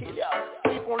 Kill ya.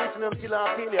 Keep on listening till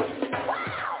I kill ya.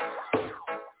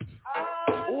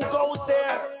 Who goes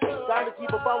there? Time to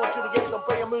keep up on with you to get some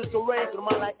prayer musical rain to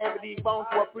my like every day, bound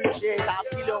to appreciate. I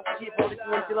feel you. Keep on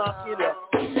listening till I kill ya.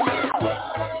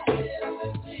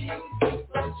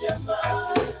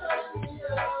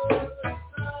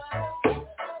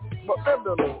 But them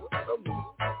don't know.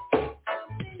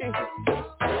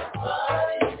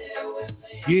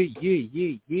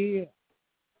 Yeah.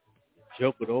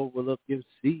 Joker the Overlook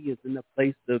MC is in the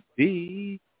place to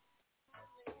be.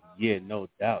 Yeah, no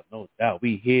doubt.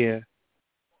 We here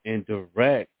in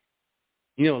direct,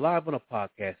 live on a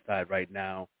podcast side right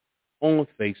now on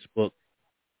Facebook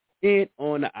and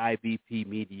on the IBP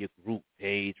Media Group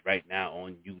page right now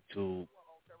on YouTube.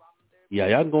 Yeah,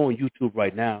 y'all can go on YouTube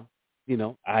right now,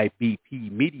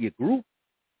 IBP Media Group.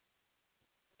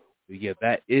 Yeah,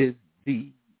 that is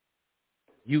the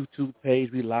YouTube page.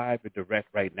 We live and direct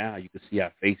right now. You can see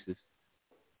our faces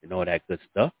and all that good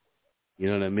stuff. You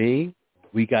know what I mean?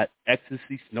 We got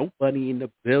Ecstasy Snow Bunny in the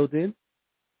building,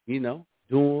 doing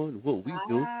what we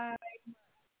do.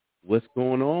 What's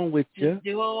going on with you? Just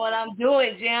doing what I'm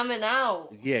doing, jamming out.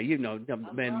 Yeah,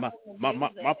 man,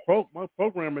 my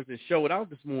programmers didn't show it out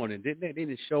this morning, didn't they? They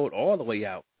didn't show it all the way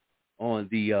out on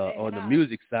the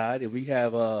music side, and we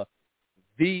have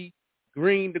the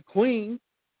Green, the Queen.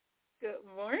 Good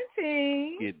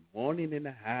morning. Good morning in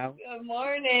the house. Good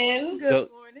morning. Good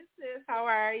morning, sis. How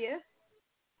are you?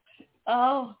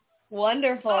 Oh,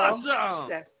 wonderful. Awesome.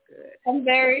 That's good. I'm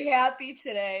very happy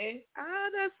today. Oh,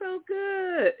 that's so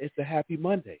good. It's a happy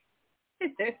Monday.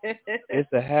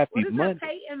 It's a happy Monday. What is that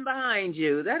painting behind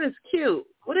you? That is cute.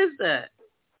 What is that?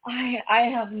 I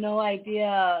have no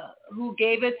idea who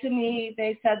gave it to me.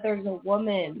 They said there's a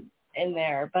woman in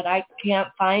there, but I can't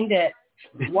find it.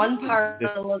 One part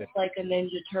looks like a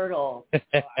Ninja Turtle. So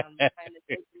I'm kind of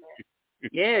thinking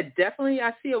it. Yeah, definitely.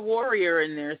 I see a warrior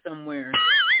in there somewhere.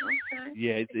 Okay.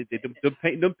 Yeah,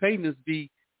 them paintings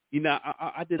be,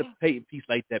 I did a painting piece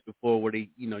like that before where they,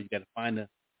 you got to find the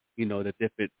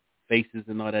different faces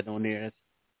and all that on there.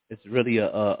 It's really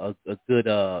a good,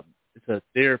 it's a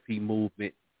therapy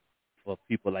movement for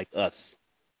people like us.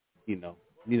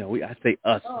 I say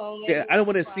us. Oh, yeah, I don't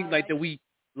want to seem like that we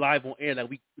live on air,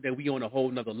 that we on a whole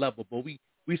nother level, but we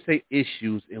say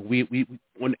issues, and we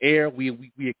on air we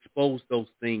expose those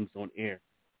things on air,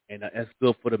 and that's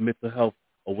good for the mental health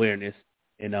awareness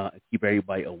and keep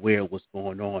everybody aware of what's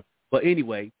going on. But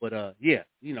anyway, right.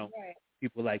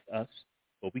 People like us,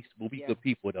 but we good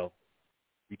people though.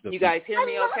 You guys hear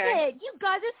me okay? It. You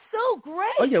guys are so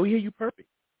great. Oh yeah, we hear you perfect.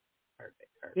 Perfect.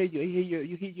 Yeah,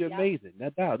 you hear amazing. No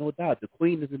doubt. The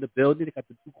Queen is in the building. They got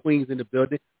the two queens in the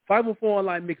building.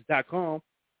 514onlinemix.com.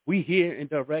 We here in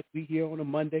direct. We here on a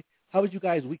Monday. How was you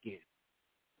guys' weekend?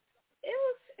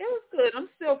 It was good. I'm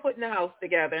still putting the house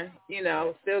together.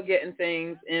 Still getting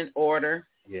things in order.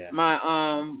 Yeah. My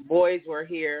boys were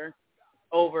here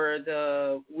over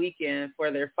the weekend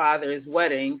for their father's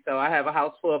wedding, so I have a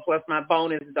house full. Plus, my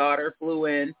bonus daughter flew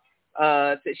in.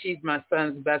 She's my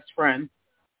son's best friend.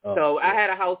 So I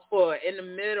had a house full in the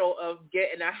middle of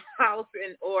getting a house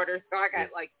in order. So I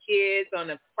got like kids on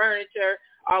the furniture,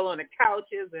 all on the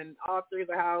couches and all through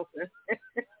the house.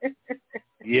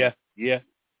 Yeah.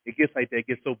 It gets like that. It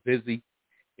gets so busy,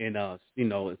 and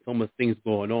so much things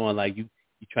going on. Like you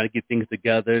try to get things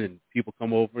together, and people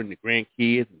come over, and the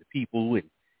grandkids and the people, and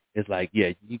it's like,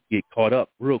 yeah, you get caught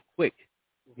up real quick.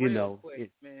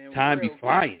 Quick, man. Time be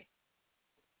flying.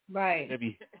 Right.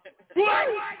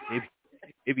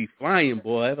 It be flying,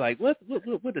 boy. Like, where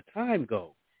the time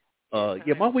go?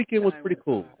 My weekend was pretty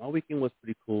cool.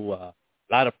 A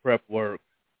lot of prep work,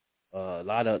 a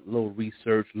lot of little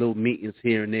research, little meetings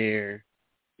here and there.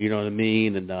 You know what I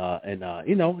mean? And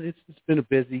it's been a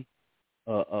busy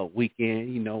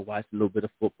weekend. Watching a little bit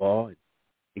of football and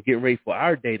getting ready for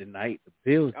our day tonight, the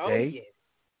Bills Day.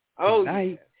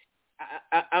 Yeah.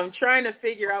 I'm trying to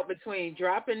figure out between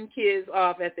dropping kids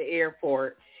off at the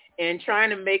airport and trying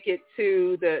to make it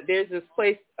to there's this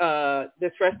place,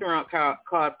 this restaurant called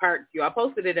Parkview. I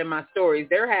posted it in my stories.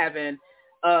 They're having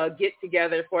get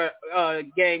together for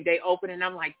game day opening.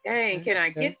 I'm like, dang, can I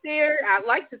get there? I'd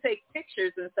like to take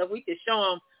pictures and stuff. We could show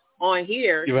them on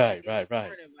here. Right. I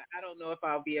don't know if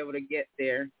I'll be able to get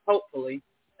there. Hopefully.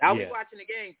 I'll be watching the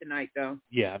game tonight, though.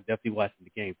 Yeah, I'm definitely watching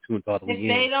the game, tuned all the way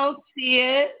in. If they don't see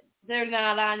it, they're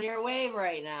not on your wave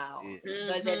right now.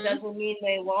 Yeah. But that doesn't mean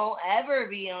they won't ever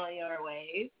be on your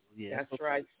wave. Yeah, that's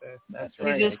right, sis. That's you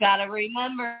right. just got to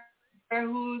remember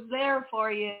who's there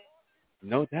for you.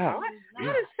 No doubt.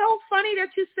 That is so funny that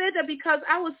you said that, because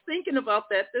I was thinking about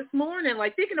that this morning,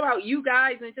 like thinking about you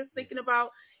guys and just thinking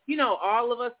about,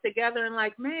 all of us together, and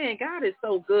like, man, God is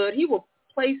so good. He will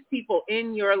place people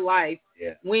in your life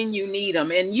when you need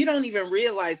them, and you don't even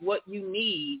realize what you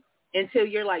need until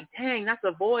you're like, dang, that's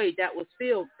a void that was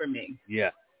filled for me.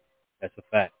 Yeah, that's a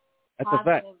fact. That's a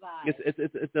fact. It's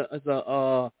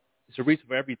a reason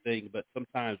for everything, but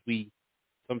sometimes we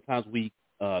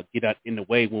get out in the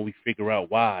way when we figure out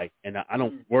why. And I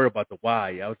don't worry about the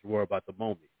why. I just worry about the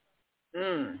moment.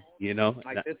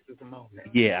 Like this is the moment.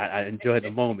 Yeah, I enjoy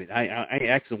the moment. I ain't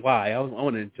asking why. I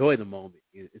want to enjoy the moment.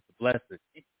 It's a blessing.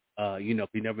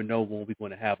 You never know when we're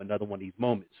going to have another one of these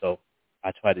moments. So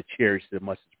I try to cherish it as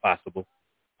much as possible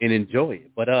and enjoy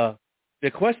it. But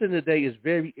the question today is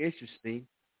very interesting.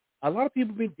 A lot of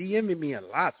people have been DMing me a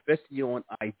lot, especially on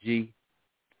IG,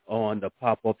 on the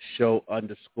pop-up show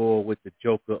 _ with the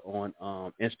Joker on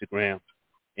Instagram.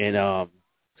 And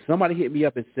somebody hit me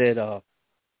up and said,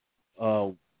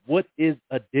 what is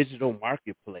a digital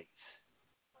marketplace?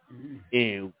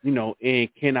 And, and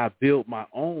can I build my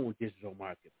own digital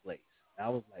marketplace? And I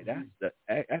was like,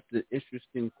 that's the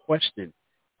interesting question.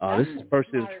 This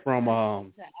person is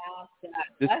from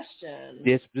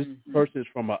this person is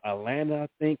from Atlanta, I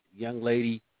think, young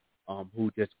lady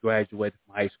who just graduated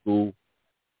from high school,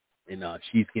 and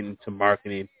she's getting into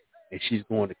marketing, and she's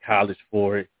going to college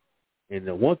for it. And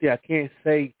the one thing I can't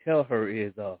tell her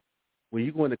is when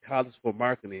you go into college for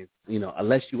marketing,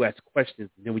 unless you ask questions,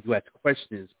 and then when you ask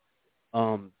questions,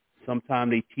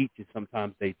 sometimes they teach and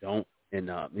sometimes they don't, and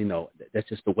that's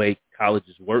just the way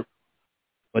colleges work.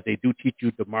 But they do teach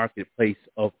you the marketplace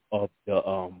of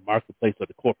the marketplace of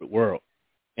the corporate world.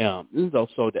 So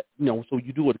that so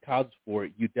you do what college for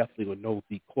it, you definitely will know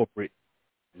the corporate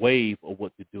wave of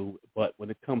what to do. But when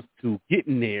it comes to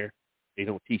getting there, they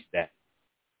don't teach that.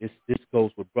 This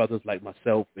goes with brothers like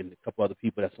myself and a couple other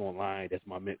people that's online, that's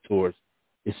my mentors.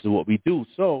 This is what we do.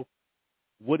 So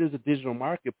what is a digital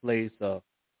marketplace? A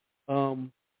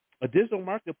digital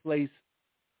marketplace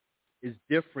is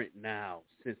different now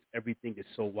since everything is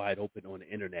so wide open on the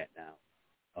internet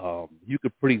now. You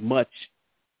could pretty much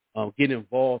get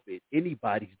involved in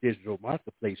anybody's digital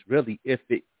marketplace, really, if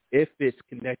it's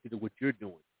connected to what you're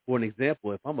doing. For an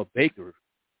example, if I'm a baker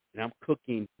and I'm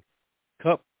cooking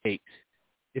cupcakes,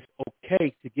 it's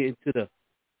okay to get into the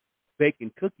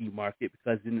baking cookie market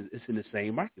because it's in the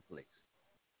same marketplace.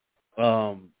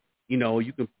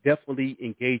 You can definitely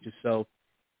engage yourself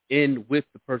in with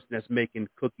the person that's making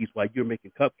cookies while you're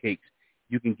making cupcakes.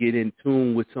 You can get in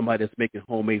tune with somebody that's making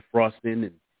homemade frosting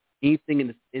and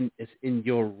anything in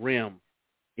your realm,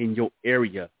 in your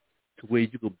area, to where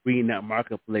you can bring that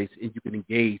marketplace and you can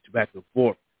engage back and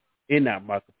forth in that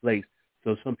marketplace.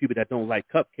 So some people that don't like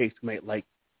cupcakes might like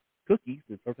cookies,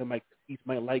 and person that like cookies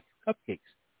might like cupcakes.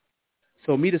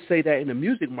 So me to say that in the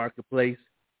music marketplace,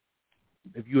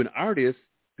 if you're an artist,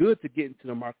 good to get into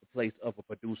the marketplace of a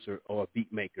producer or a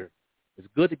beat maker. It's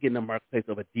good to get in the marketplace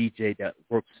of a DJ that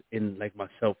works in, like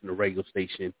myself, in a radio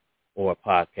station or a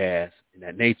podcast and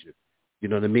that nature. You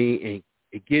know what I mean?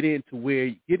 And get in where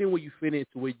you fit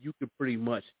into where you can pretty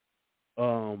much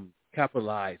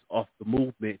capitalize off the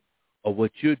movement of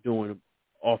what you're doing,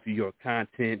 off of your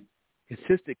content,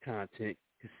 consistent,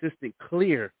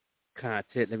 clear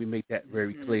content. Let me make that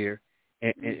very clear,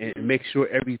 and make sure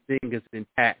everything is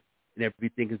intact and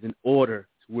everything is in order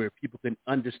to where people can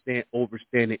understand,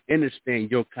 overstand, and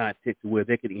understand your content to where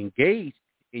they can engage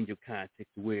in your content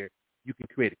to where you can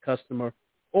create a customer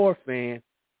or a fan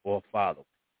or a follower.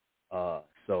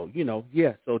 So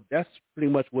that's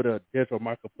pretty much what a digital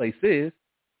marketplace is.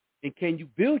 And can you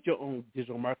build your own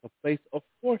digital marketplace? Of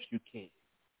course you can.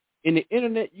 In the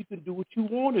internet, you can do what you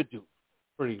want to do,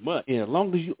 pretty much. And as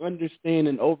long as you understand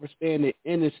and overstand and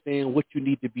understand what you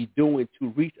need to be doing to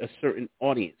reach a certain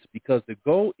audience, because the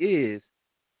goal is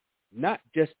not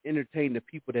just entertain the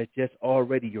people that just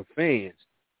already your fans,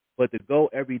 but the goal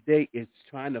every day is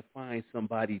trying to find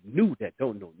somebody new that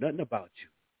don't know nothing about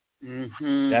you.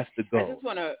 Mm-hmm. That's the goal. I just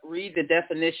want to read the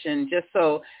definition just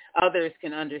so others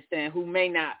can understand who may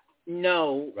not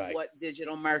know what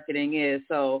digital marketing is.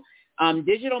 So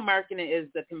digital marketing is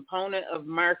the component of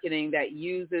marketing that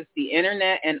uses the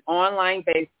internet and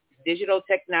online-based digital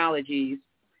technologies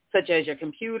such as your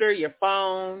computer, your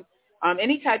phone,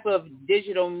 any type of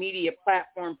digital media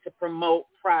platform to promote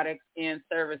products and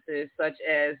services such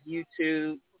as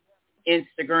YouTube,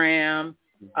 Instagram,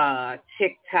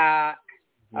 TikTok,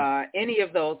 any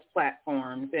of those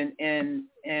platforms. And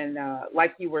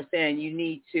like you were saying, you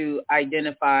need to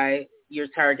identify your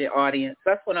target audience.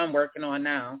 That's what I'm working on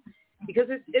now. because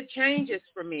it changes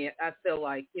for me. I feel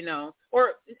like,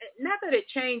 or not that it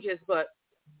changes, but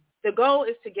the goal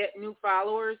is to get new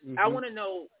followers. Mm-hmm. I want to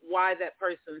know why that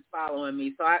person's following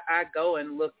me. So I go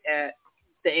and look at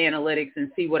the analytics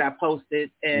and see what I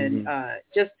posted and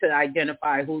just to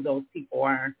identify who those people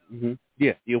are. Mm-hmm.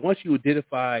 Yeah. Once you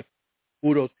identify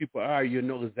who those people are, you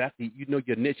know exactly,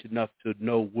 your niche enough to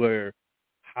know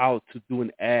how to do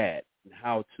an ad and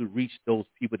how to reach those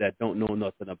people that don't know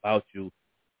nothing about you.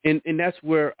 And that's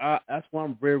where that's why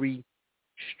I'm very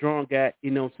strong at,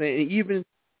 you know what I'm saying? And even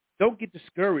don't get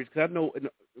discouraged, because I know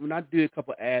when I do a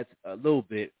couple ads a little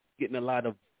bit, getting a lot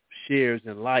of shares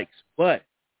and likes, but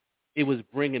it was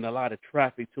bringing a lot of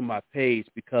traffic to my page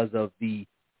because of the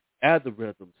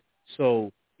algorithms.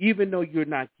 So even though you're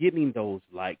not getting those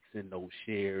likes and those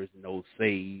shares and those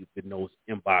saves and those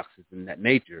inboxes and that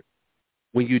nature,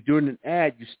 when you're doing an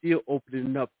ad, you're still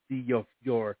opening up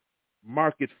your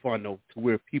market funnel to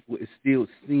where people is still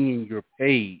seeing your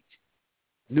page.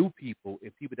 New people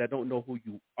and people that don't know who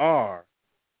you are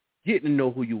getting to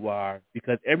know who you are,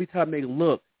 because every time they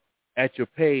look at your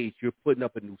page, you're putting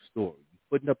up a new story.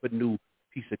 You're putting up a new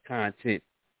piece of content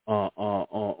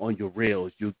on your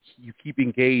reels. You keep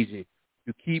engaging.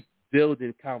 You keep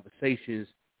building conversations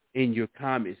in your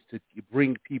comments to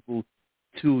bring people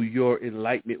to your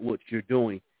enlightenment, what you're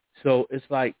doing. So it's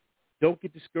like, don't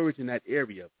get discouraged in that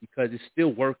area, because it's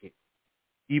still working,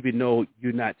 even though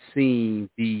you're not seeing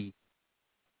the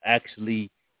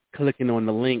actually clicking on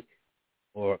the link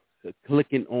or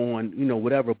clicking on,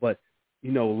 whatever. But,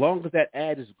 long as that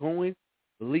ad is going,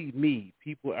 believe me,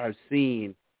 people are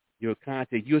seeing your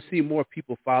content. You'll see more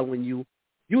people following you.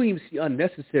 You don't even see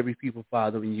unnecessary people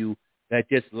following you that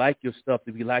just like your stuff,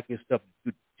 to be liking your stuff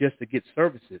just to get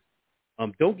services.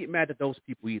 Don't get mad at those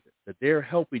people either, because they're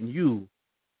helping you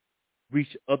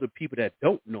reach other people that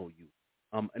don't know you.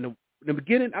 In the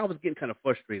beginning, I was getting kind of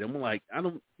frustrated. I'm like,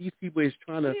 these people is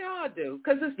trying to. We all do,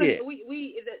 because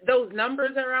those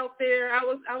numbers are out there. I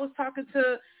was talking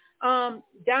to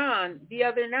Don the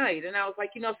other night, and I was like,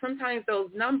 sometimes those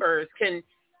numbers can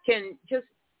just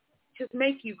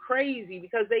make you crazy,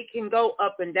 because they can go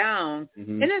up and down,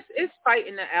 and it's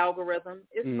fighting the algorithm.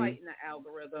 It's fighting the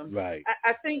algorithm. Right.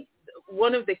 I think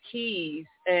one of the keys,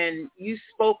 and you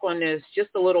spoke on this just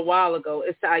a little while ago,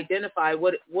 is to identify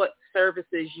what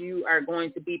services you are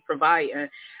going to be providing.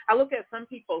 I look at some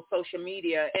people's social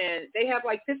media, and they have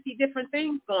like 50 different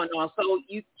things going on, so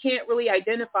you can't really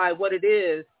identify what it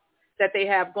is that they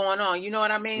have going on. You know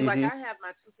what I mean? Like, I have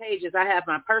my two pages. I have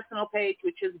my personal page,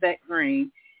 which is Vet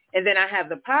Green, and then I have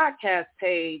the podcast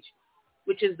page,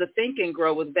 which is the Think and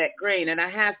Grow with Vet Green. And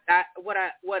what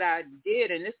I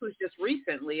did, and this was just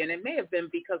recently, and it may have been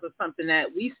because of something that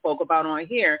we spoke about on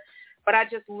here, but I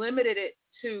just limited it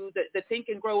to the Think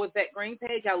and Grow with Vet Green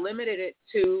page. I limited it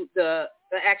to the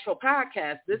actual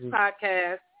podcast, this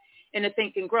podcast and the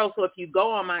Think and Grow. So if you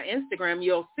go on my Instagram,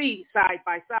 you'll see side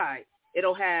by side.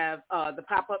 It'll have the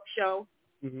pop-up show,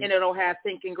 and it'll have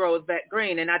Think and Grow with Vet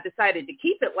Green. And I decided to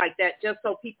keep it like that just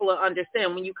so people will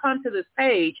understand. When you come to this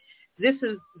page, this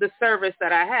is the service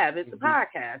that I have. It's a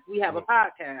podcast. We have a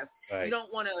podcast. Right. You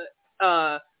don't want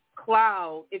to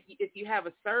cloud, if you have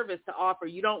a service to offer,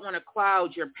 you don't want to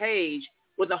cloud your page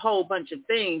with a whole bunch of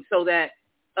things so that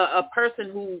a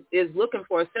person who is looking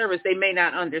for a service, they may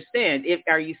not understand.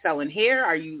 Are you selling hair?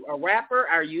 Are you a rapper?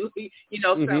 Are you,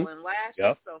 selling lashes?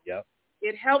 Yep. So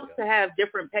it helps to have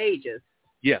different pages.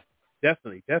 Yeah,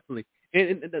 definitely.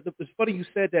 And it's funny you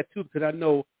said that too, because I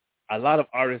know a lot of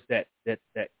artists that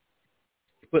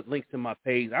put links in my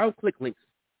page. I don't click links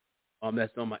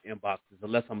that's on my inboxes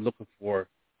unless I'm looking for,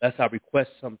 unless I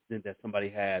request something that somebody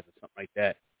has or something like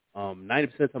that. 90%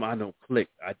 of the time I don't click.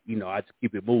 I just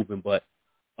keep it moving. But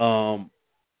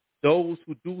those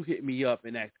who do hit me up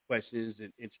and ask questions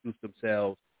and introduce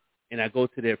themselves, and I go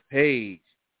to their page,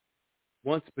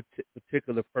 one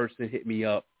particular person hit me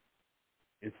up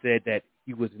and said that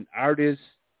he was an artist,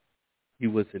 he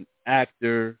was an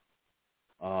actor,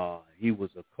 he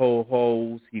was a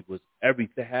co-host, he was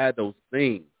everything, had those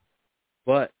things.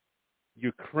 But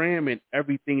you're cramming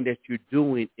everything that you're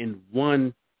doing in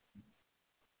one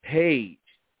page.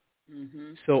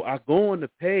 So I go on the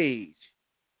page,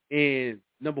 and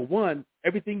number one,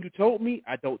 everything you told me,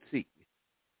 I don't see.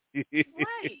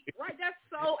 Right. That's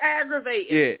so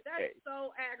aggravating. Yeah. That's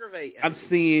so aggravating. I'm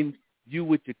seeing you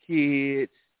with your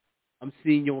kids. I'm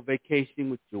seeing you on vacation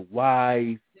with your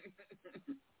wife.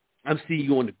 I'm seeing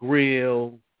you on the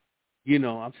grill.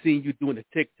 I'm seeing you doing a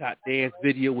TikTok dance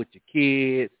video with your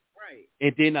kids. Right.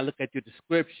 And then I look at your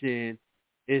description.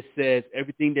 It says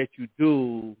everything that you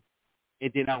do,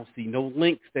 and then I don't see no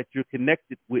links that you're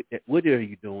connected with. What are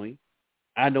you doing?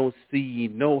 I don't see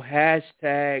no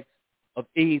hashtags of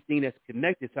anything that's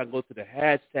connected. So I go to the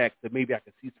hashtag so maybe I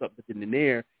can see something in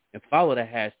there and follow the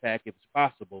hashtag if it's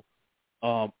possible.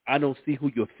 I don't see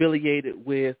who you're affiliated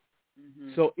with.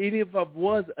 Mm-hmm. So even if I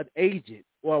was an agent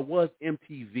or I was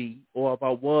MTV or if I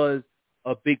was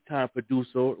a big-time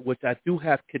producer, which I do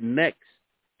have connects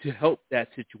to help that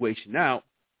situation out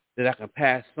that I can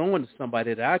pass on to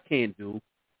somebody that I can do,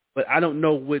 but I don't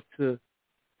know what to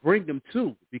bring them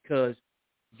to because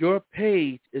your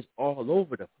page is all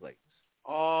over the place.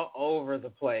 All over the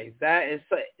place. That is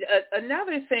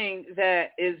another thing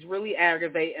that is really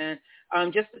aggravating.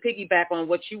 Just to piggyback on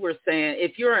what you were saying,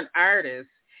 if you're an artist,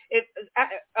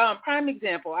 prime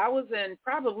example, I was in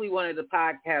probably one of the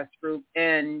podcast groups,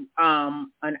 and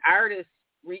an artist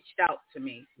reached out to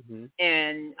me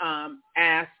and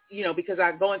asked, because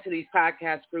I go into these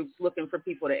podcast groups looking for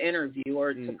people to interview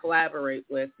or to collaborate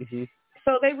with.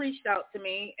 So they reached out to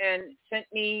me and sent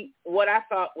me what I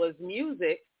thought was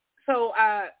music. So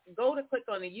I go to click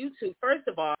on the YouTube. First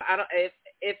of all,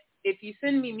 if you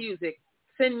send me music,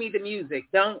 send me the music.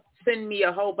 Don't send me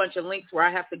a whole bunch of links where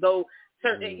I have to go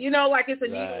search. Like it's a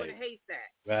needle in a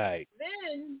haystack. Right.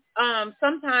 Then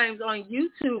sometimes on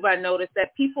YouTube, I noticed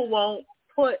that people won't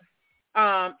put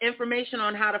information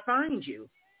on how to find you.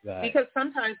 Right. Because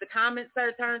sometimes the comments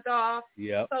are turned off.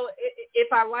 Yep. So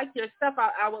if I like your stuff,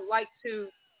 I would like to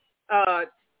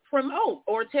promote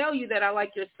or tell you that I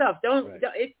like your stuff.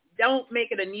 Don't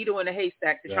make it a needle in a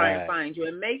haystack to try and find you,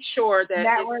 and make sure that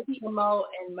network, promote,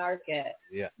 and market.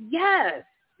 Yeah. Yes.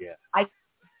 Yeah. I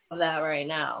do that right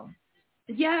now.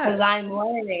 Yes. Because I'm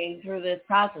learning through this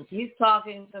process. He's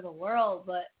talking to the world,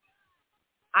 but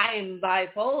I'm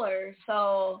bipolar,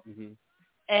 so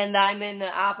and I'm in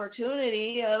the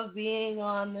opportunity of being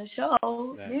on the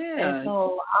show. Yeah. And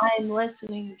so I'm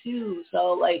listening too.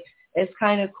 So it's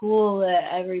kind of cool that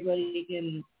everybody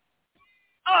can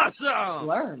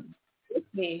learn with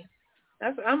me.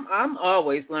 I'm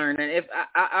always learning. If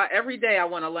I every day I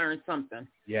want to learn something.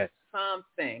 Yes.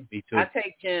 Something. Me too. I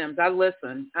take gems. I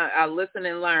listen. I listen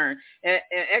and learn. And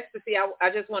Ecstasy, I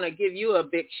just want to give you a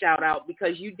big shout out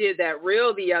because you did that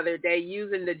reel the other day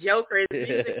using the Joker as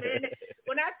music.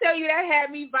 When I tell you that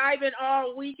had me vibing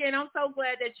all weekend, I'm so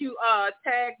glad that you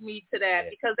tagged me to that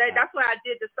because that's why I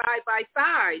did the side by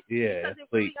side. Yeah.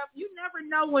 Because you never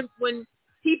know when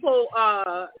people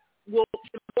will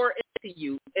pour into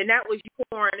you, and that was you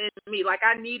pouring into me. Like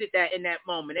I needed that in that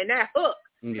moment, and that hook.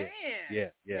 Yeah.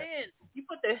 Man, Yeah. man, you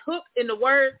put the hook and the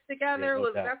words together.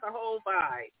 That's a whole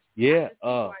vibe. Yeah.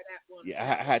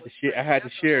 I had to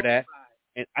share that,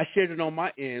 and I shared it on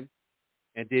my end,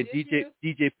 and then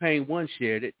DJ Payne One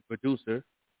shared it, the producer.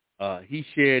 He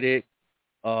shared it.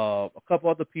 A couple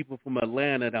other people from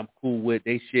Atlanta that I'm cool with,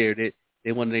 they shared it.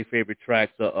 They one of their favorite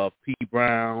tracks of P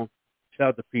Brown. Shout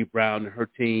out to P Brown and her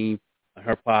team.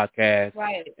 Her podcast,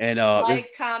 right? And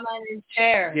comment, and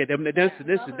share. Yeah,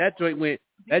 listen. That joint went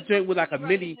like a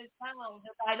mini.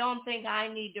 I don't think I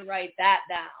need to write that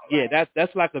down. Yeah, that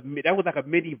was like a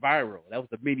mini viral. That was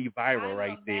a mini viral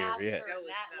right there. Yeah.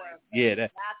 Yeah,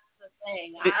 that's the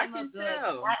thing. I'm a good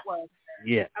network.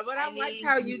 Yeah. But I like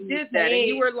how you did that, and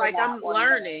you were like, I'm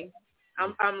learning.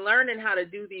 I'm learning how to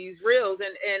do these reels,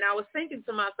 and I was thinking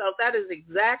to myself, that is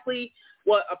exactly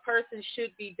what a person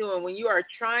should be doing when you are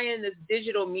trying this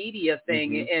digital media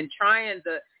thing and trying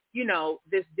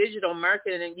this digital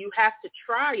marketing, and you have to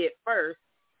try it first,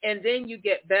 and then you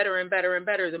get better and better and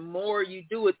better. The more you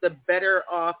do it, the better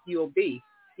off you'll be.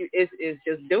 It's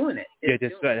just doing it.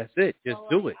 That's it. Just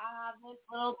do it. I have this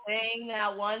little thing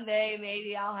that one day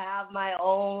maybe I'll have my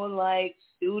own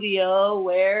studio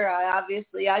where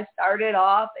I started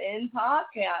off in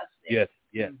podcasting.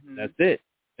 Yes. That's it.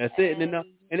 And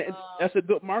that's a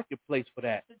good marketplace for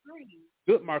that.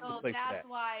 Good marketplace for that. That's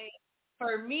why,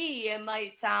 for me, it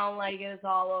might sound like it's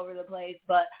all over the place,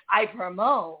 but I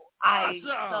promote. I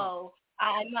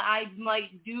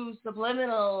might do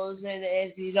subliminals, and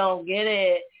if you don't get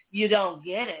it, you don't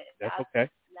get it. That's okay.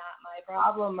 Not my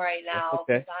problem right now. That's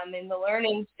okay. Because I'm in the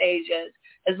learning stages.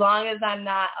 As long as I'm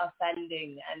not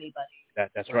offending anybody.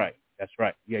 That's right. That's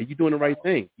right. Yeah, you're doing the right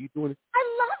thing. You're doing it. I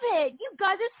love it. You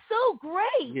guys are so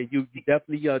great. Yeah, you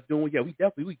definitely doing. Yeah, we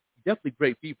definitely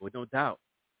great people, no doubt.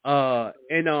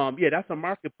 That's a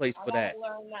marketplace for that.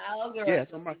 Learn the algorithm. Yeah,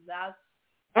 that's a market. That's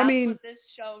I mean, what this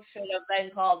show should have been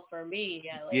called for me.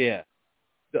 Yeah,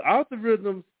 the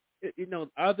algorithms.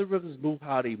 Algorithms move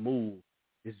how they move.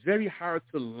 It's very hard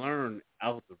to learn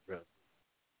algorithms.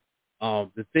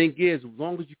 The thing is, as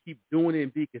long as you keep doing it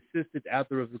and be consistent, the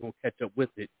algorithms are gonna catch up with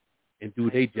it and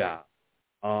do their job.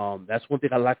 That's one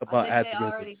thing I like about algorithms. They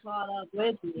already caught up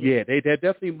with me. Yeah, they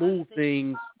definitely move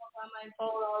things. On my phone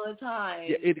all the time.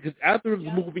 Yeah, because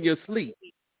algorithms move in your sleep.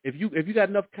 If you got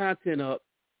enough content up,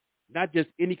 not just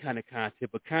any kind of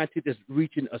content, but content that's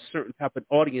reaching a certain type of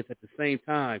audience at the same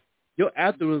time, your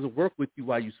algorithms will work with you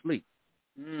while you sleep.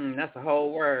 That's a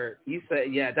whole word. You said,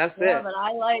 that's Yeah, it. but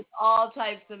I like all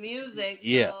types of music.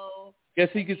 Yeah. So Yeah,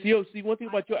 so you can see one thing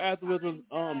about your algorithm.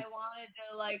 I wanted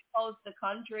to like post the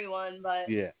country one, but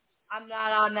Yeah. I'm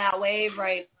not on that wave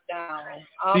right now.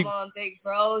 I'm on Big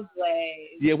Bro's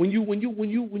wave. Yeah, when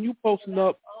you posting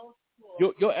up,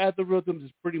 your algorithms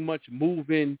is pretty much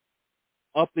moving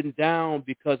up and down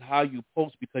because how you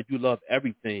post, because you love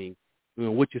everything,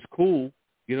 which is cool.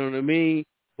 You know what I mean?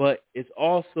 But it's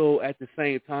also at the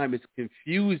same time it's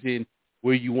confusing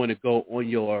where you want to go on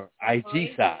your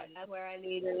IG side. That's where I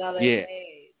need another Yeah.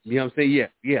 page. You know what I'm saying?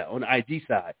 Yeah, on the IG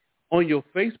side. On your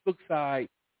Facebook side,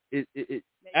 it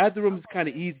algorithm is kind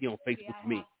of easy on Facebook to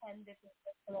me.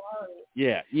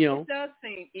 Yeah, It does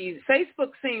seem easy.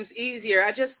 Facebook seems easier.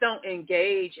 I just don't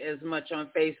engage as much on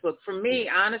Facebook. For me,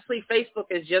 honestly, Facebook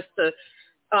is just to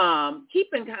keep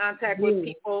in contact with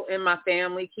people in my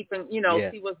family, see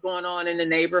what's going on in the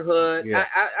neighborhood. Yeah.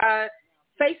 I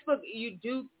Facebook,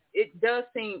 it does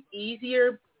seem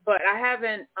easier, but I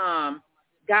haven't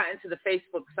gotten to the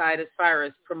Facebook side as far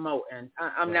as promoting.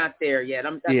 I'm not there yet.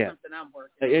 That's something I'm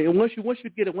working on. And once you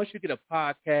get a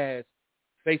podcast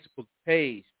Facebook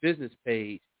page, business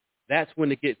page, that's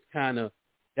when it gets kind of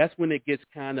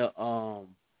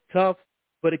tough,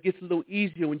 but it gets a little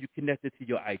easier when you connect it to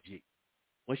your IG.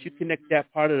 Once you connect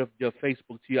that part of your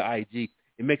Facebook to your IG,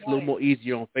 it makes it a little more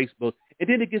easier on Facebook, and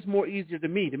then it gets more easier to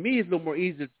me. To me, it's a little more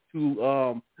easier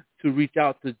to reach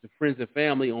out to friends and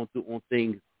family on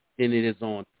things than it is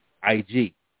on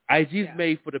IG. IG is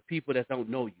made for the people that don't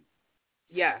know you.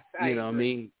 Yes, I you know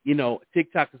agree. what I mean?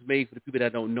 TikTok is made for the people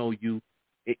that don't know you.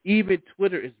 Even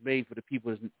Twitter is made for the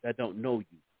people that don't know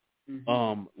you.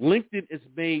 Mm-hmm. LinkedIn is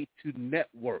made to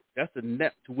network. That's a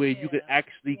net to where you can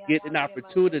actually get an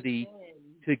opportunity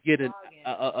to get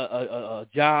a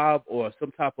job or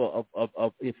some type of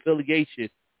affiliation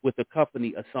with a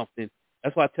company or something.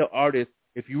 That's why I tell artists,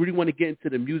 if you really want to get into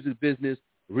the music business,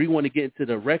 really want to get into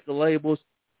the record labels,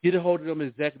 get a hold of them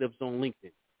executives on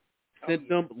LinkedIn. Send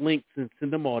them links and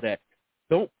send them all that.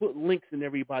 Don't put links in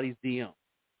everybody's DM.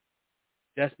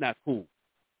 That's not cool.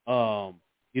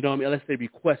 You know what I mean? Unless they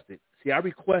request it. See, I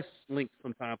request links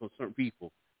sometimes from certain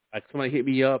people. Like somebody hit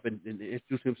me up and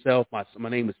introduce himself. My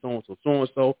name is so-and-so,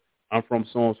 so-and-so. I'm from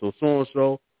so-and-so,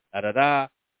 so-and-so, da-da-da.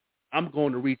 I'm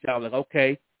going to reach out like,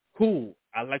 okay, cool.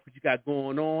 I like what you got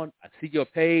going on. I see your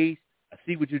page. I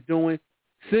see what you're doing.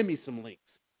 Send me some links.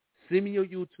 Send me your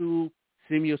YouTube.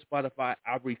 Send me your Spotify.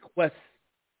 I request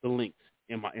the links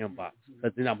in my inbox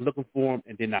because then I'm looking for them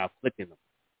and then I'm clicking them.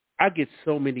 I get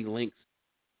so many links.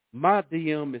 My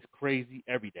DM is crazy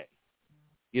every day.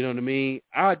 You know what I mean?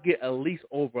 I get at least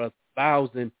over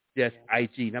 1,000 just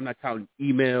IG. And I'm not counting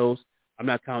emails. I'm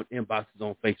not counting inboxes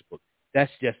on Facebook.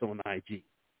 That's just on IG.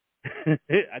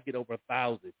 I get over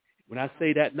 1,000. When I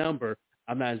say that number,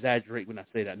 I'm not exaggerating when I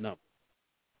say that number.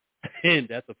 And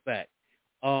that's a fact.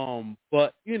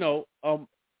 But,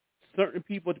 certain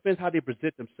people, it depends how they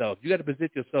present themselves. You got to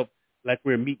present yourself like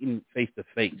we're meeting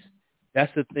face-to-face.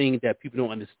 That's the thing that people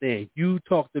don't understand. You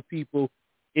talk to people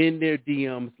in their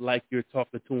DMs like you're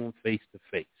talking to them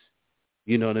face-to-face.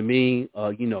 You know what I mean?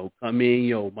 Come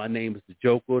in, my name is the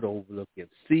Joker, the Overlook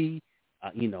MC.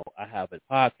 I have a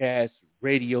podcast,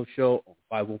 radio show on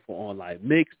 514 Online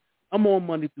Mix. I'm on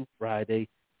Monday through Friday,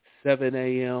 7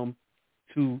 a.m.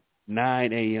 to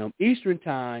 9 a.m. Eastern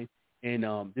Time, and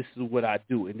this is what I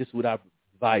do, and this is what I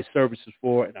provide services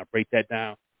for, and I break that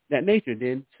down, that nature. And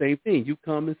then same thing, you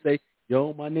come and say,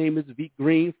 yo, my name is V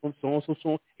Green from so-and-so,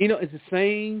 so-and-so. It's the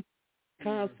same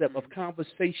concept of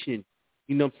conversation,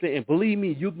 you know what I'm saying? And believe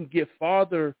me, you can get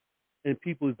farther in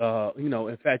people's,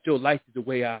 in fact, Joe liked the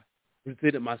way I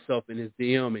presented myself in his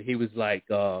DM, and he was like,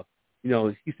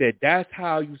 he said, that's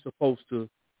how you're supposed to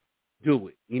do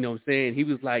it. You know what I'm saying? He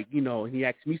was like, and he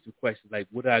asked me some questions like,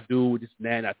 what do I do with this and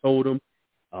that? And I told him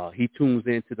he tunes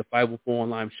into the 514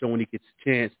 Online show when he gets a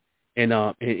chance. And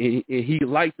he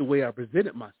liked the way I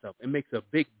presented myself. It makes a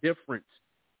big difference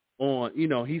on,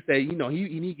 he said,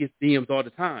 he gets DMs all the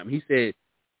time. He said,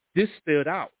 this stood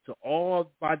out to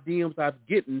all my DMs I'm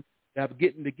getting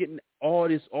all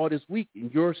this week,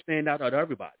 and yours stand out of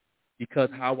everybody because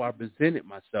how I presented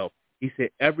myself. He said,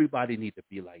 everybody needs to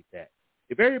be like that.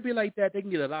 If everybody be like that, they can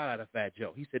get a lot out of Fat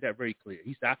Joe. He said that very clear.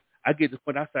 He said, I get to the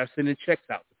point I start sending checks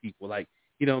out to people. Like,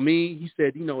 you know what I mean? He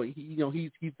said,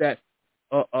 he's that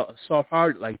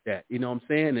soft-hearted like that. You know what I'm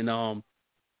saying? And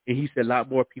he said a lot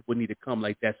more people need to come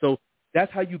like that. So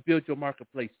that's how you build your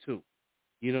marketplace too.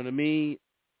 You know what I mean?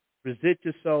 Present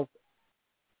yourself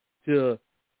to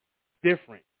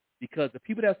different, because the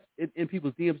people that's in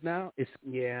people's DMs now, I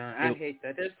hate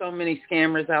that. There's so many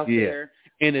scammers out there.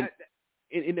 And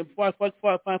before I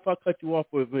cut you off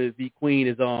with the Queen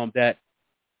is that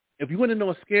if you want to know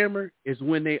a scammer is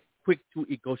when they quick to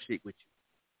negotiate with you.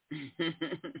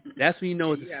 That's when you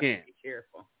know it's a scam. Have to be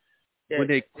careful. When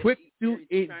they quick to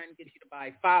trying to get you to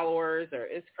buy followers, or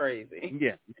it's crazy.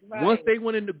 Yeah. Right. Once they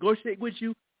want to negotiate with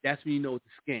you, that's when you know it's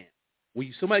a scam.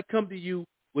 When somebody come to you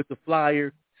with the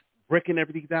flyer, breaking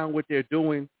everything down, what they're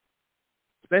doing,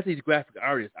 especially these graphic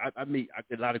artists. I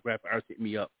get a lot of graphic artists hit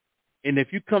me up, and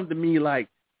if you come to me like,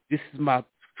 this is my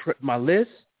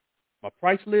list, my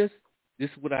price list, this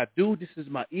is what I do, this is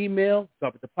my email,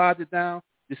 drop a deposit down,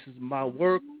 this is my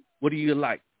work, what do you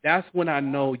like? That's when I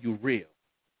know you're real.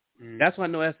 That's when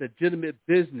I know that's a legitimate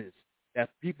business that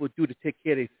people do to take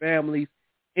care of their families,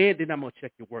 and then I'm going to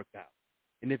check your work out.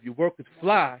 And if your work is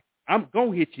fly, I'm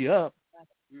going to hit you up,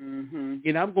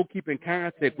 and I'm going to keep in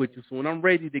contact with you. So when I'm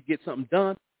ready to get something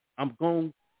done, I'm going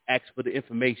to ask for the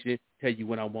information, tell you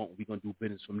what I want, we're going to do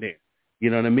business from there. You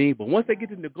know what I mean? But once they get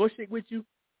to negotiate with you,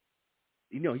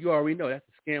 you already know that's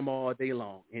a scam all day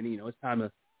long. And, it's time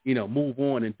to, move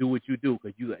on and do what you do,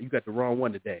 because you got the wrong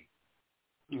one today.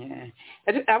 Yeah.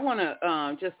 I want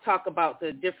to just talk about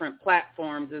the different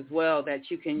platforms as well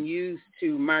that you can use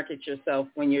to market yourself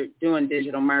when you're doing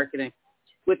digital marketing.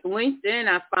 With LinkedIn,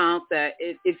 I found that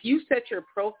if you set your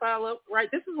profile up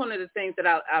right, this is one of the things that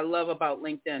I love about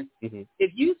LinkedIn. Mm-hmm.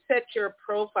 If you set your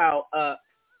profile up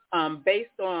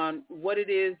based on what it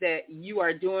is that you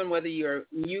are doing, whether you're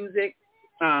music,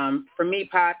 for me,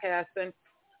 podcasting,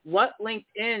 what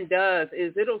LinkedIn does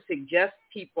is it'll suggest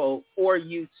people for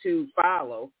you to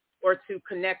follow or to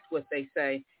connect with, they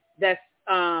say, that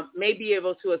may be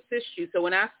able to assist you. So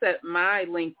when I set my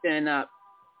LinkedIn up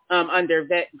under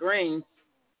Vet Green,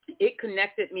 it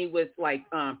connected me with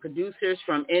producers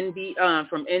from NBC,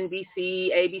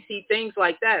 ABC, things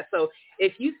like that. So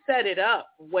if you set it up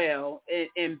well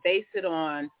and base it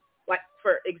on, like,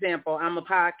 for example, I'm a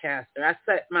podcaster. I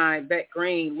set my Vet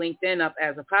Green LinkedIn up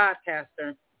as a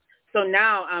podcaster. So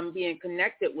now I'm being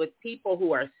connected with people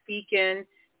who are speaking,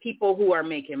 people who are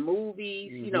making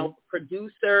movies,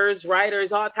 producers,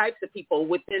 writers, all types of people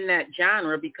within that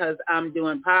genre, because I'm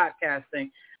doing podcasting.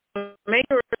 Make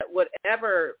sure that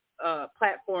whatever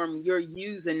platform you're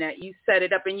using, that you set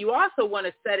it up, and you also want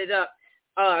to set it up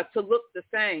to look the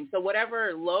same. So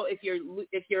whatever if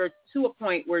you're to a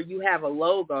point where you have a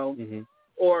logo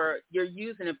or you're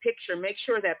using a picture, make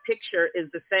sure that picture is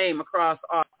the same across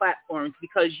all platforms,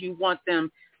 because you want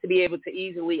them to be able to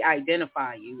easily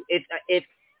identify you. If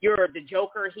you're the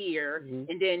Joker here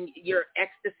and then you're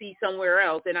Ecstasy somewhere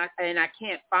else, and I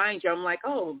can't find you, I'm like,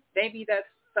 oh, maybe that's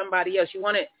somebody else. You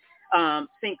want it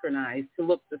synchronized to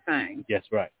look the same. Yes,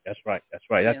 right. That's right.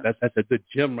 That's a good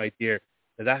gem right there.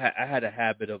 Because I had a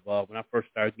habit of when I first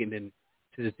started getting into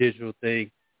the digital thing,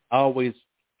 I always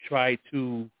try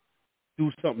to do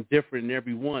something different in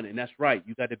every one, and that's right.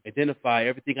 You got to identify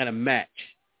everything. Got to match.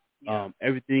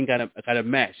 Everything got to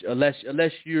match. Unless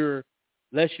you're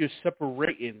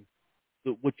separating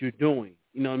what you're doing.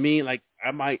 You know what I mean? Like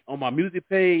I might on my music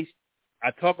page,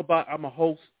 I talk about I'm a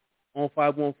host on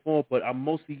 514, but I'm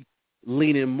mostly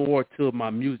leaning more to my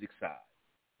music side.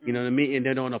 You know what I mean? And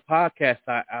then on the podcast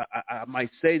side, I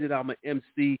might say that I'm an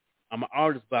MC, I'm an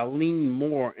artist, but I lean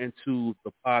more into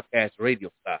the podcast radio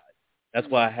side. That's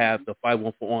why I have the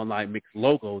 514 Online Mix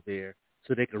logo there,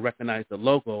 so they can recognize the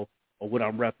logo of what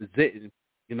I'm representing.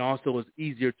 And also it's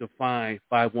easier to find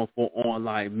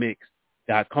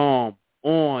 514onlinemix.com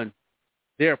on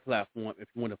their platform if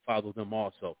you want to follow them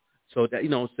also. So that, you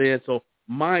know what I'm saying? So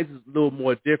mine is a little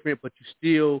more different, but you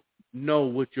still know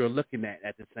what you're looking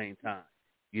at the same time.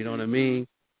 You know what I mean?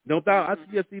 No doubt. I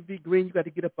see CV Green. You got to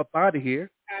get up out of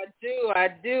here. I do.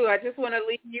 I just want to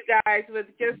leave you guys with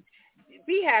just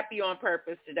be happy on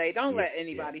purpose today. Don't let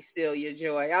anybody steal your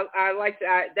joy. I like to,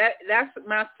 that's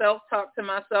my self-talk to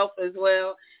myself as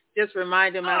well. Just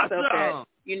reminding myself that,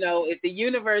 if the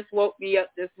universe woke me up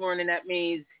this morning, that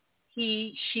means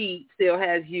she still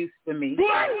has use for me.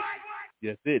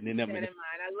 Yes, it. And I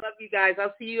love you guys.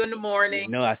 I'll see you in the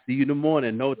morning. No, I see you in the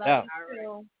morning. No doubt.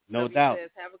 No doubt.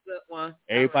 Have a good one.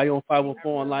 Everybody on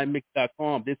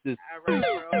 514onlinemix.com. This is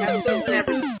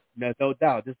no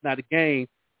doubt. This is not a game.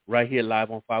 Right here,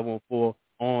 live on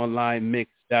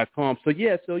 514onlinemix.com. So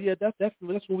that's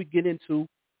what we get into.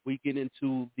 We get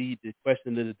into the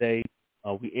question of the day.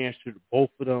 We answered both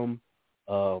of them.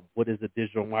 What is a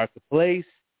digital marketplace?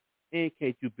 And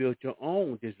can you build your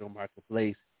own digital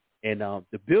marketplace? And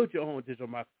to build your own digital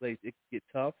marketplace, it can get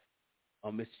tough.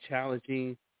 It's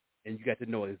challenging, and you got to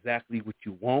know exactly what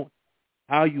you want,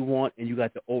 how you want, and you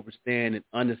got to understand and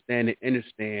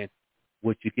understand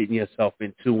what you're getting yourself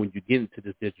into when you get into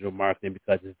this digital marketing,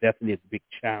 because it's definitely a big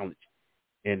challenge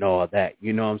and all that.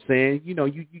 You know what I'm saying? You know,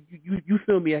 you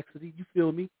feel me, Exody? You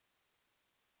feel me?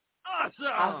 Awesome.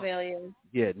 I feel you.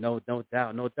 Yeah, no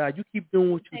doubt. You keep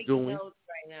doing what you're doing. Notes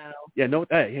right now. Yeah, no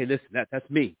doubt. Hey, listen, that's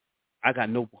me. I got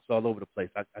notebooks all over the place.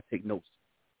 I take notes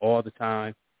all the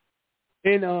time,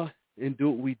 and do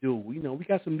what we do. We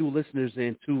got some new listeners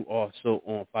in too, also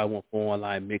on 514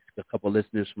 Online Mix. A couple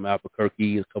listeners from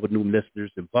Albuquerque, a couple new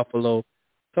listeners in Buffalo, a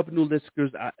couple new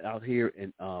listeners out here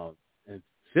in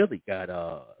Philly. Got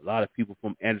a lot of people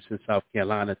from Anderson, South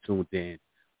Carolina tuned in.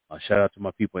 Shout out to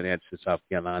my people in Anderson, South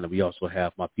Carolina. We also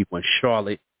have my people in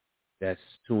Charlotte that's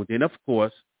tuned in. Of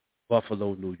course,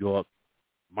 Buffalo, New York,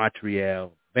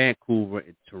 Montreal, Vancouver,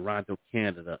 and Toronto,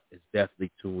 Canada is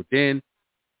definitely tuned in.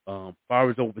 Far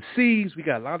as overseas, we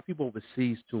got a lot of people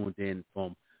overseas tuned in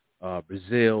from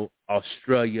Brazil,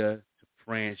 Australia, to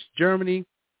France, Germany,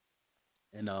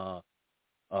 and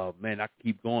man, I can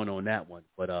keep going on that one.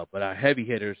 But our heavy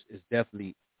hitters is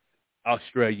definitely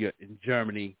Australia and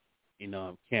Germany. In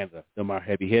Canada, them are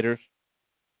heavy hitters.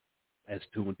 That's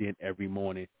tuned in every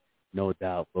morning, no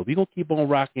doubt. But we're going to keep on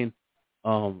rocking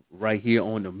right here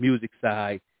on the music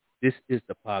side. This is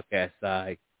the podcast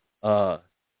side.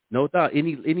 No doubt.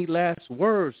 Any last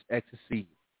words, Ecstasy,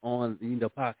 on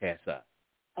the podcast side?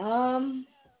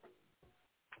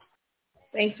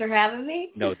 Thanks for having me.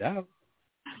 No doubt.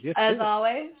 Yes, As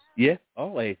always. Yeah,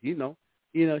 always. You know,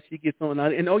 she gets on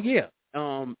out. And,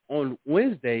 on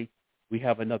Wednesday, we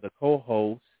have another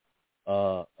co-host.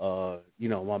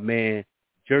 My man,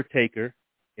 Jer Taker,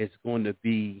 is going to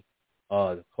be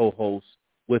the co-host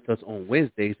with us on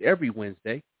Wednesdays, every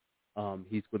Wednesday.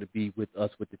 He's going to be with us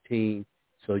with the team.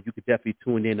 So you could definitely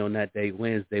tune in on that day,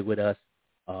 Wednesday, with us.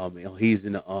 He's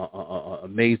an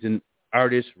amazing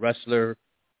artist, wrestler.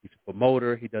 He's a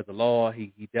promoter. He does the law.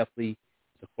 He definitely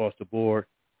is across the board.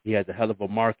 He has a hell of a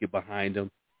market behind him.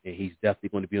 And he's definitely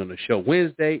going to be on the show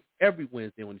Wednesday, every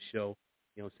Wednesday on the show.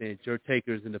 You know what I'm saying? Jer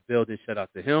Taker's in the building. Shout out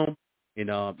to him. And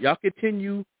y'all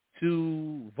continue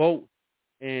to vote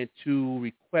and to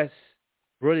request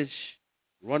British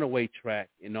Runaway track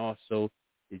and also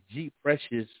the G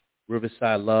Precious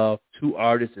Riverside Love. 2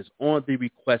 artists is on the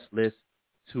request list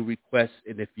to request.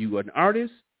 And if you are an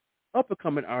artist,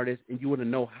 up-and-coming artist, and you want to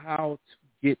know how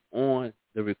to get on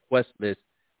the request list,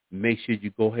 make sure you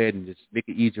go ahead and just make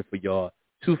it easier for y'all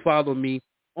to follow me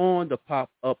on the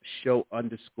Pop-Up Show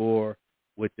 _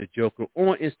 with the Joker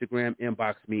on Instagram.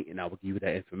 Inbox me, and I will give you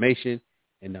that information.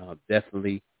 And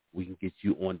definitely we can get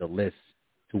you on the list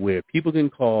to where people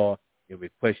can call and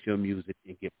request your music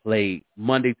and get played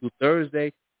Monday through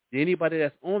Thursday. Anybody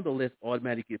that's on the list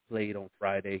automatically get played on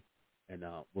Friday, and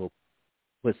we'll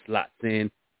put slots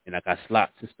in. And I got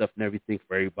slots and stuff and everything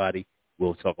for everybody.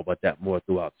 We'll talk about that more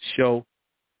throughout the show.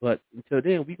 But until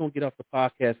then, we're going to get off the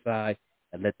podcast side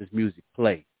and let this music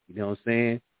play. You know what I'm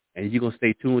saying? And you're going to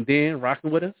stay tuned in,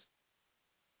 rocking with us?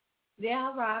 Yeah,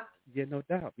 I'll rock. Yeah, no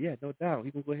doubt. We're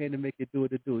going to go ahead and make it do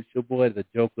what it do. It's your boy, the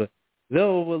Joker, the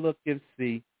Overlook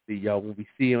MC. See y'all when we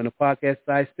see you on the podcast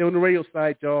side. Still on the radio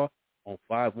side, y'all, on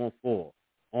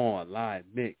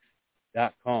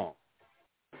 514onlinemix.com.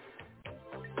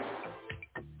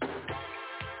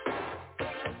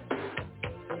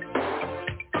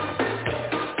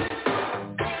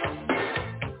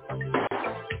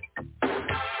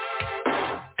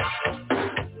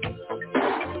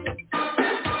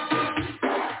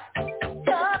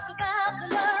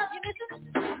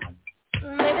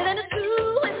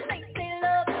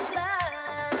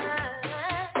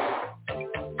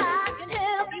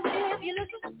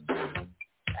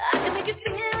 I can make you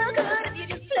feel good.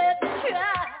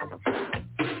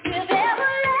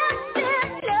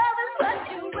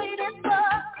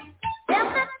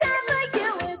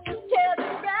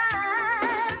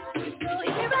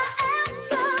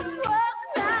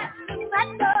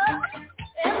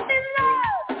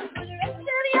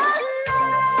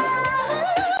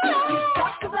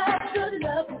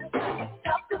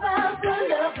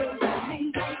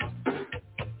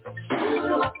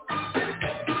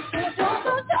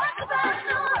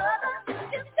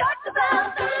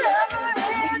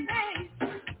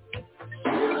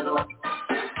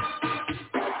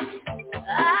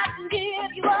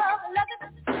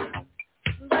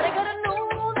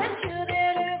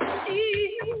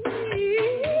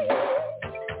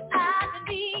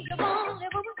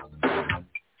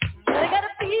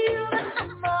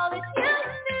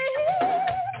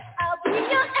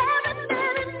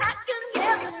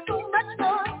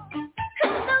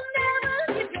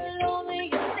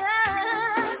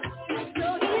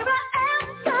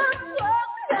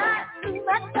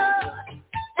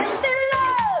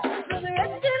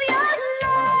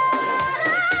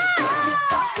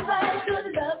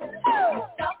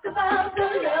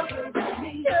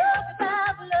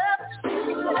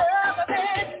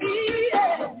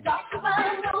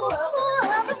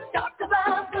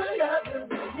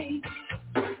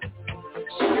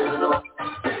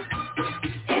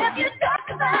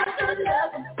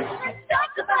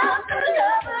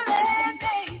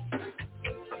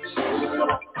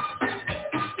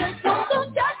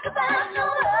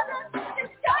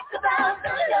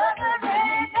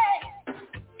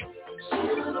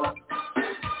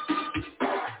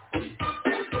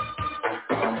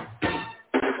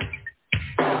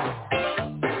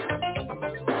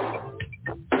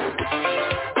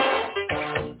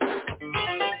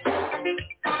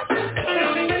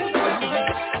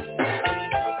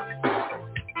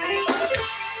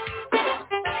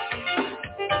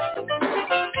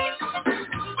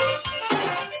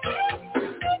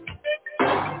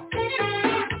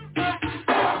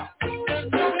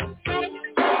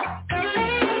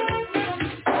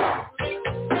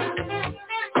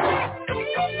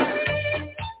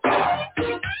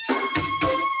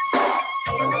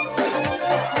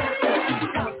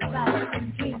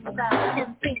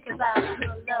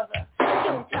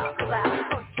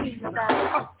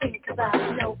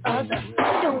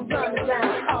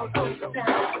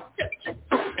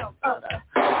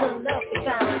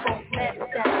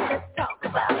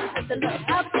 the love.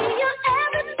 I'll be your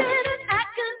everything and I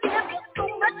can give you so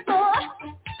much more.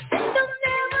 And I'll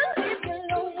never leave you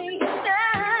lonely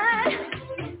tonight.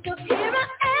 So here I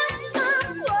am,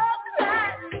 I'm walking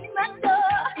right through my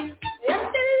door. And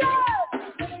the love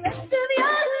for the rest of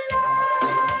your life.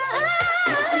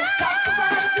 Talk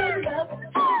about the love.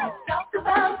 Talk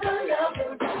about the love.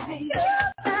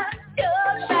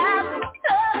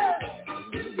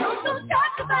 Don't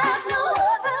talk about no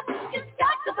other. Just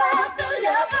talk about the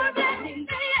lover that you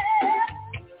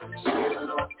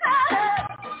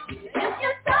if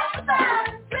you talk about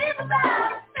it, dream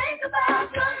about it, think about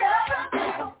the lover.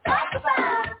 Don't talk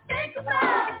about it, think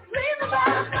about it, dream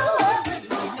about the lover.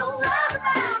 Don't run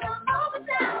around or over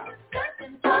down,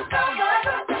 searching for the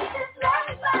lover. This love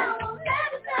is found, won't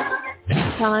let it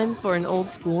down. Time for an old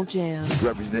school jam.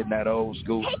 Representing that old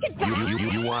school.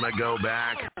 You want to go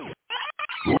back?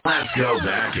 Let's go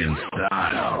back in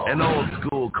style. An old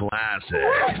school classic.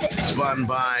 Spun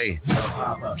by The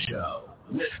Pop-Up Show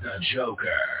with the Joker.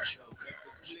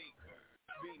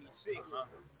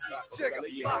 Check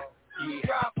it,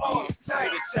 drop off, to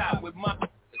the top with my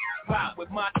pop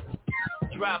with my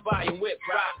drive by and whip,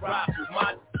 rock with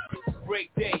my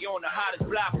break day on the hottest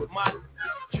block with my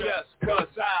just cause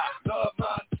I love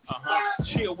my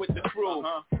chill with the crew,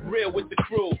 real with the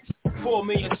crew, 4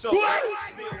 million souls,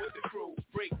 deal with the crew,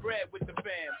 break bread with the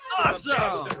fam, with the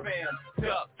fam,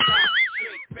 duck,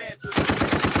 shake, fans with the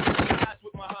guys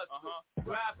with my hustlers,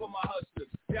 ride for my hustlers,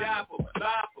 die for my,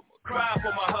 lie for my, cry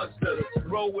for my hustlers,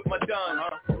 roll with my done,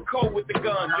 cold with the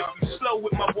guns, if you slow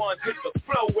with my ones, hit the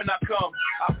flow when I come,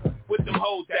 with them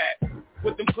hoes that,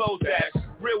 with them clothes that,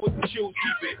 real with the shoes,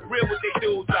 keep it, real with they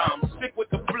do, stick with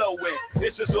the flow in,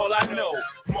 this is all I know,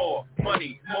 more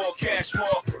money, more cash,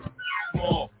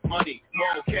 more money,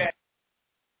 more cash.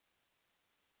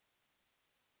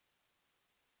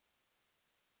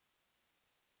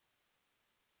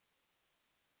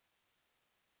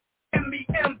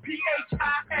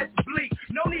 M-E-M-P-H-I-S bleak.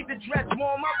 No need to dress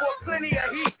warm, I bought plenty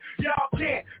of heat. Y'all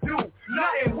can't do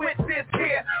nothing with this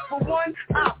here. For one,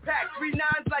 I'll pack 3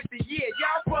 nines like the year.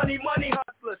 Y'all funny money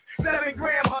hustlers, 7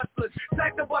 gram hustlers.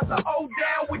 Like to bust a O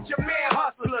down with your man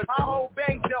hustlers. I hold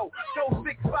bang dough, show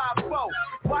 654.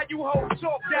 Why you hold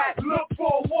talk that? Look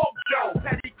for a walk though.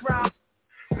 Petty crime,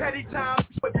 petty times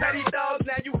with petty thugs.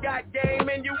 Now you got game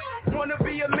in you. Wanna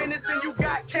be a menace and you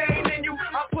got cane in you.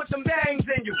 I put some bangs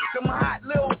in you. Some hot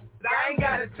little, I ain't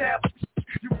gotta tell.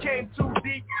 You came too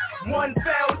deep, one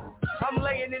fell. I'm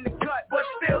laying in the cut, but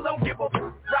still don't give a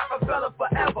Rockefeller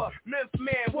forever. Memphis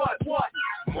man, what?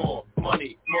 More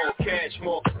money, more cash,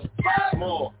 more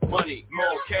money,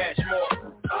 more cash, more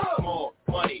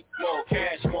money, more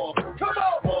cash, more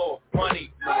money,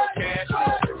 more cash,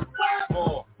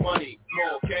 more money,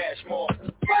 more cash, more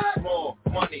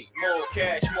money, more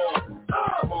cash, more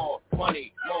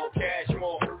money, more cash,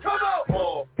 more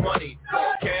money,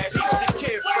 more cash. He's the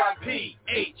kid from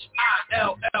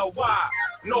P-H-I-L-L-Y,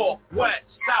 Northwest,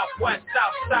 Southwest,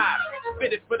 Southside.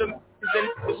 Spit it for them and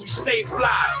we stay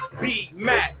fly.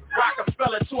 B-Mac,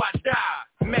 Rockefeller till I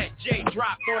die. Met J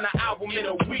dropped on the album in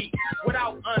a week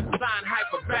without unsigned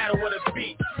hyper battle with a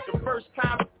beat. The first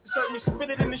time heard me spit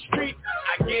it in the street,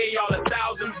 I gave y'all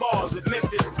 1,000 bars with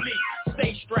Memphis Bleak.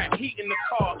 Stay strapped, heat in the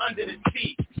car under the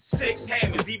seat. 6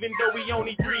 hammers, even though we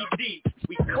only 3 deep.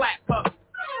 We clap up,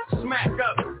 smack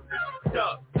up,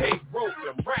 duck, tape, rope,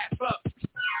 and wrap up.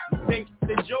 Think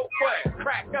the joke what?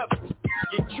 Crack up.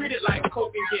 Get treated like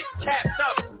coke and get capped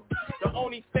up. The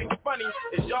only thing funny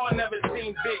is y'all never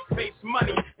seen big face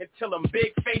money until I'm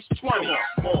big face 20.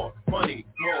 More money,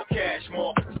 more cash,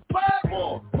 more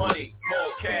money,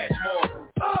 more cash,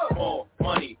 more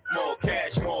money, more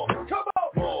cash, more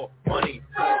money,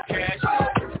 more cash, more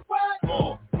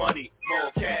money,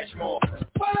 more cash, more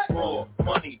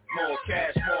money, more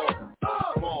cash, more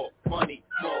money,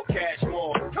 more cash,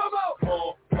 more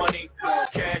money, more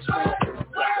cash, more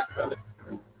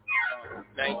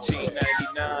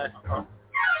 1999,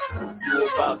 you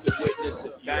about to witness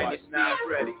a dynasty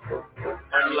ready,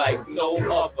 unlike no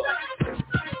other.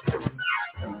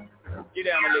 Get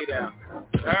down and lay down.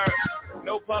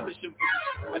 No publishing.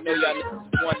 I know y'all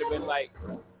niggas wondering like,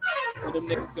 when them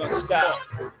niggas gonna stop.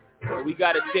 But we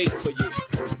got a date for you.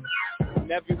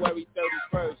 February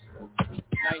 31st,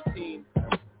 19.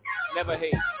 Never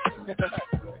hate.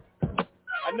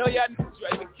 I know y'all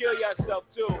trying to kill yourself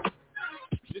too.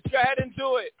 Just go ahead and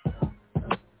do it.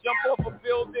 Jump off a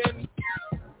building,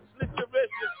 slit your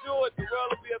wrist, just do it. The world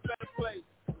will be a better place.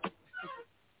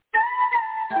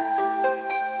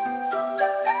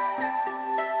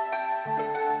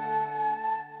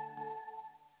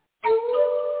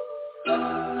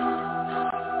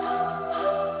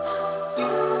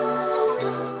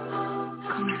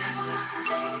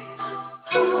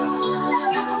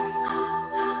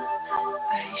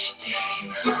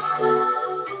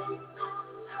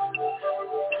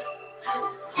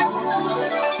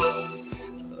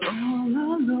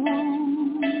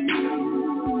 alone.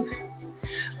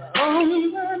 On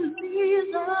my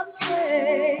knees I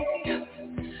pray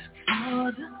for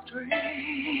the strength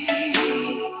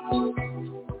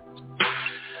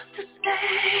to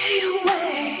stay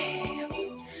away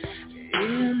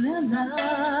in and out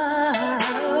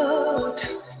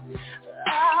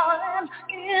and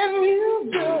in you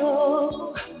go.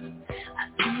 I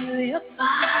feel your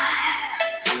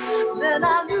fire, then I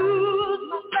lose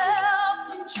my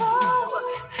self-control.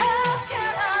 How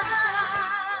can I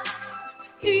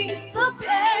ease the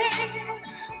pain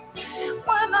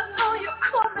when I know you're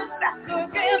coming back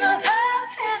again? How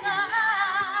can I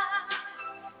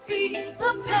ease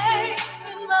the pain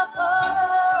in my heart?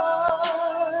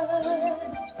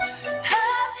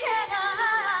 How can I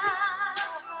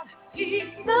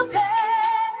ease the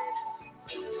pain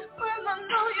when I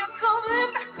know you're coming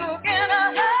back again? How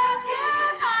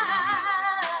can I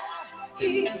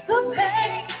ease the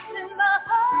pain in my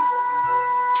heart?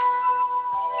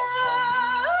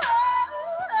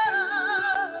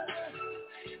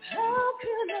 How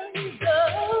can I ease the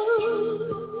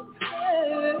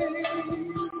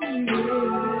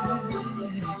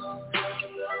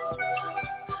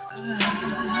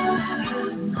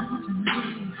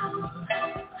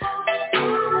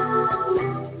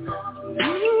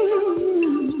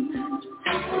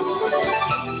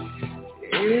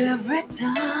every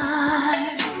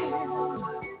time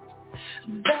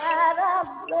that I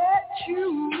let you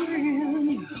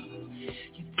in,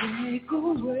 you take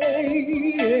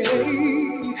away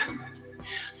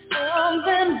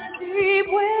something deep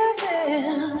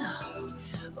within.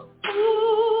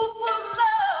 Ooh,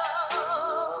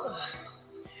 love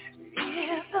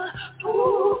is a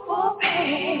fool for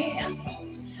pain,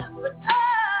 but I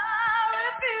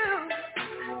refuse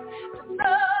to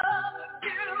love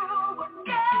you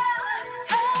again.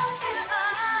 How can I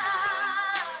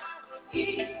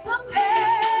ease the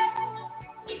pain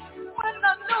when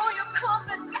I know you're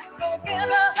coming back again?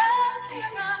 How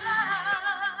can I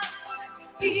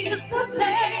ease the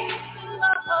pain in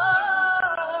my heart?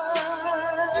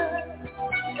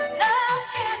 How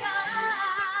can I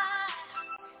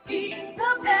ease the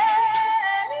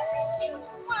pain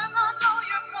when I know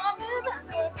you're coming back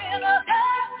again? How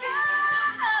can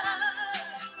I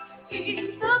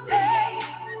ease the pain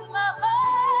in my heart?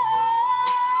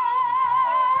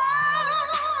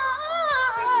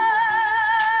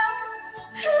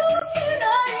 How can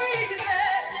I ease it?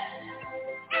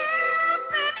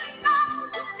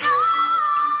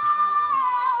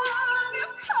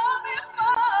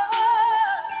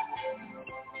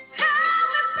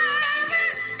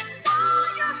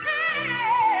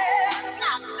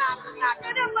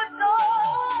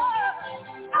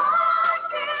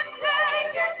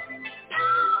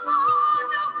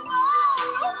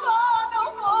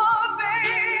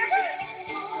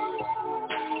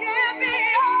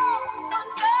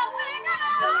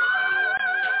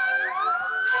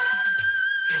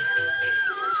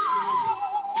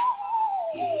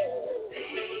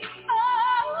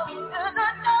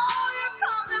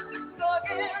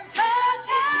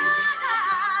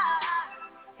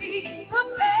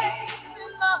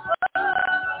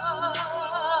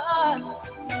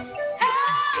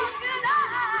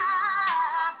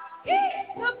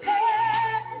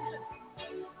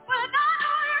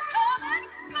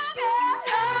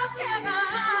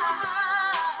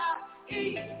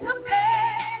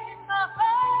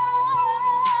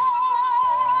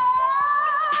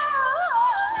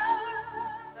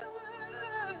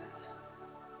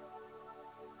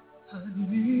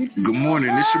 Good morning,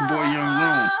 it's your boy Young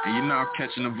Room, and you're now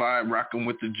catching the vibe, rocking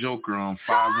with the Joker on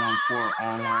 514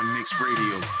 Online Mix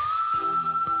Radio.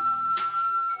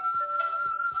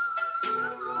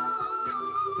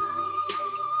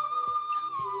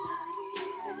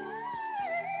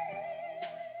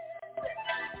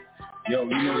 Yo, you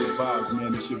know the vibes,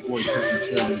 man. It's your boy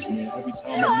Peppy Churches, man. Every time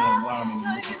I'm online and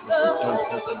I'm looking for some dope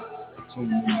hip-hop,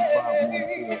 tune in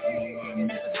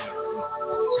to 514 Online Mix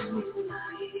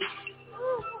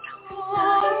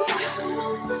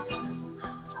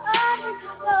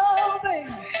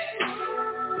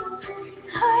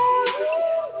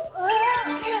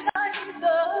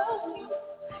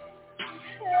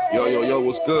Radio. Yo,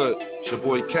 what's good? It's your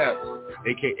boy Cap,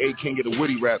 a.k.a. King of the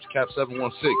Witty Raps, Cap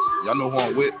 716. Y'all know who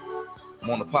I'm with. I'm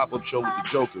on the pop-up show with the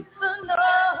Joker.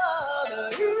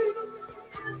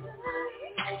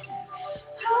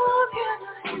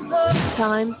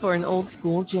 Time for an old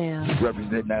school jam.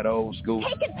 Representing that old school.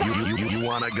 You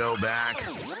want to go back?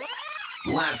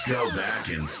 Let's go back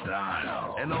in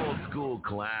style. An old school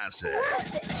classic.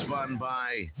 Spun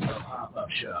by The Pop-Up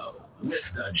Show with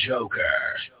the Joker.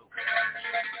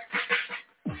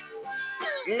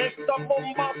 Mr.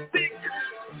 Bombastic.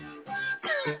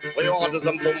 We order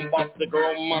some bombastic,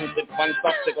 romantic,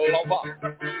 fantastic lover.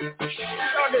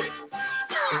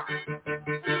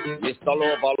 Mr.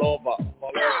 Lover.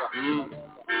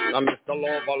 Now, Mr.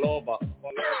 Lover.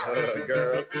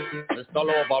 Girl. Mr.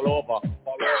 Lover.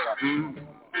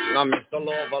 Now, Mr.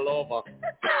 Lover.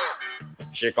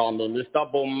 She call me Mr.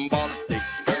 Bombastic.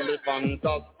 Tell me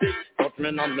fantastic. Touch me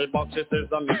on me box. She says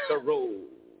I'm Mr. Romantic.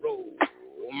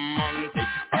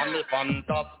 Call me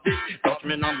fantastic. Touch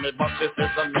me on me box. She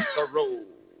says I'm Mr.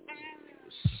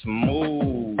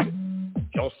 Smooth.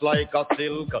 Just like a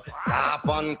silk, soft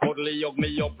and cuddly, hug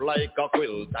me up like a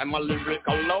quilt. I'm a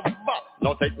lyrical lover,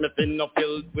 now take me thin or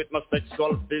filled with my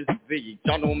sexual physique.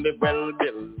 You know me well,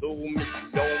 Bill, do me,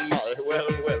 oh my, well,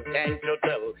 can't you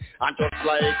tell? I'm just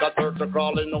like a turtle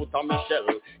crawling out of my shell.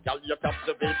 Girl, you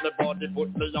captivate my body,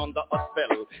 put me under a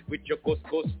spell. With your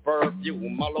couscous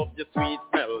perfume, I love your sweet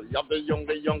smell. You're the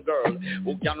young girl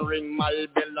who can ring my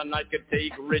bell and I can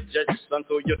take rejection.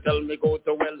 So you tell me go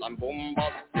to well, I'm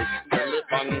bombastic.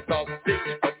 Fantastic,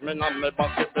 touch me on my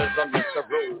back, it says I'm Mr.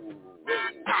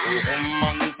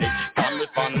 Romantic, call me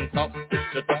fantastic,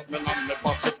 she touch me on my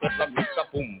back, it says I'm Mr.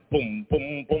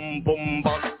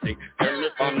 Bombastic, tell me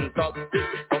fantastic,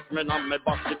 touch me on my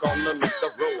back, she call me Mr.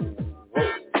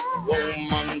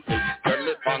 Romantic, tell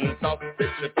me fantastic,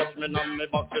 she touch me on my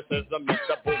back, it says I'm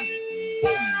Mr.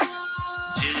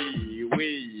 Gee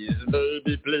whiz,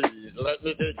 baby please, let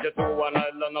me take you to an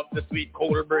island of the sweet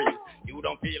cold breeze. You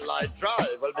don't feel like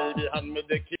drive, well baby hand me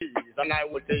the keys and I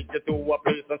will take you to a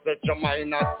place and set your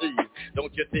mind at ease.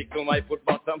 Don't you take to my foot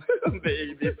bottom,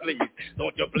 baby please.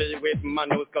 Don't you play with my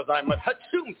nose cause I'm a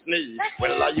hatchoon sneeze.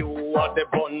 Well you are the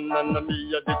bun and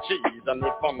me are the cheese. And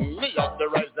if I'm me are the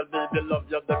rice, the baby love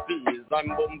you the peas. I'm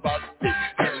bombastic,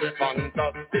 really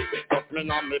fantastic. Touch me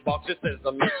on me box, it says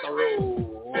I'm Mr.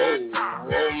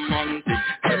 Romantic,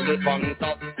 really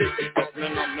fantastic. Touch me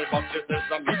on me box, it says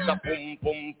I'm Mr.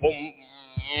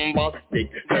 Bombastic,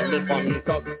 really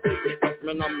fantastic. Touch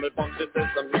me on me box, it says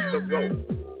I'm Mr.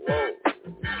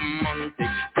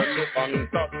 Romantic, really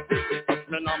fantastic. Touch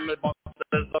me on me box, it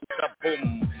says I'm Mr.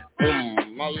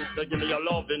 I used to give me your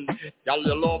loving, y'all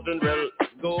your loving, well,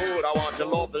 good, I want your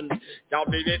loving, y'all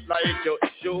be it like you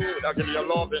should, I'll give you your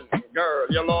loving, girl,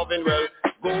 your loving, well,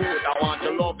 good, I want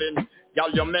your loving, y'all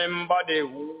you remember the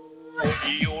who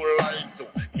you like to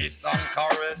kiss and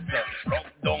caress, rub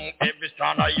down every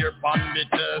strand of your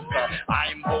bandages,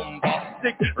 I'm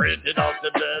bombastic, rated out the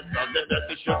best, the best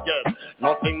you should get,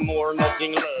 nothing more,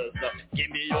 nothing less, give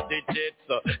me your digits,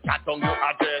 cat on your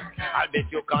address, I'll bet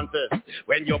you contest,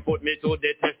 when you put me to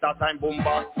the test that I'm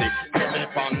bombastic, really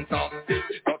fantastic,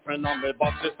 touch me on the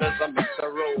box, it says I'm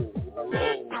Mr.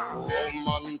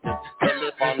 Romantic,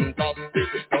 really fantastic,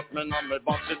 touch me on the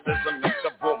box, it says I'm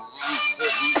Mr.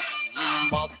 Bombastic,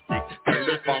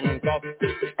 really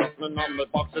fantastic, touch me on the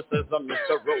box, it says I'm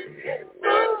Mr.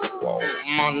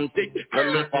 Romantic,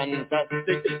 really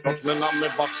fantastic, touch me on the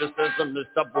box, it says I'm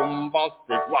Mr.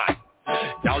 Bombastic, why?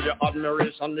 Girl, your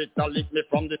admiration, it lit me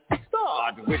from the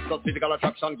start. With the physical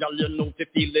attraction, girl, you know to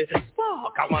feel the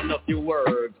spark. I want a few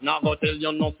words, now go tell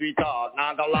you no sweetheart.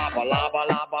 Now go lava,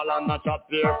 not chat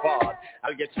your part.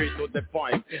 I'll get straight to the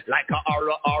point, like a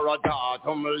aura dart.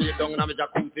 Come lay down in my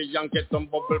jacuzzi and get some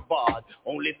bubble bath.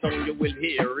 Only song you will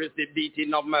hear is the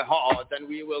beating of my heart. And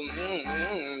we will,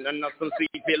 and not some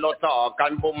sweet pillow talk.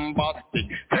 I'm bombastic,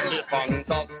 really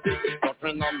fantastic.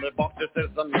 Touching on the box, it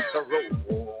says I'm Mr.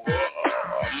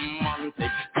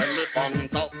 Romantic, really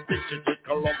fantastic. She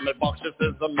tickle up my box, she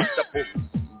says I'm Mr.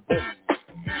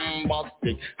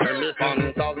 Bombastic, really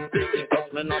fantastic. Touch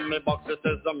me on my box, she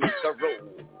says I'm Mr.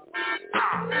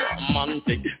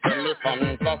 Romantic, really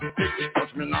fantastic.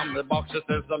 Touch me on my box, she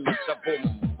says I'm Mr. Boom.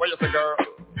 Where you say, girl?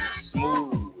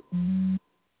 Smooth.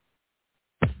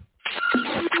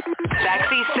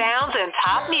 Sexy sounds and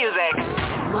top music.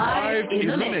 Live in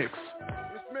the mix.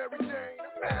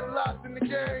 Man locked in the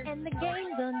game. And the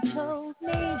game done told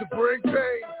me to bring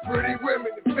pain. Pretty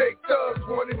women and fake thugs,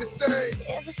 one and the same.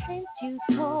 Ever since you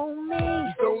told me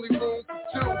there's only room for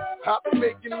two, I've been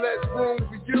making less room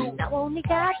for you. Now only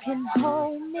God can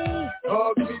hold me.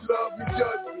 Hug me, love me,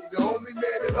 judge me. The only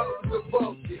man that hugs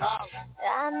above me. I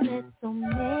met so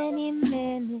many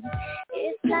men,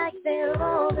 it's like they're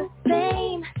all the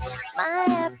same. My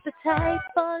appetite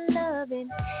for loving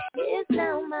is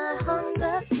now my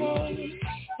hunger pain.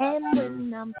 And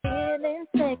when I'm feeling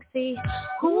sexy,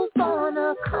 who's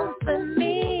gonna comfort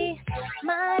me?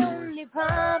 My only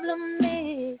problem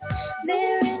is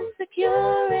their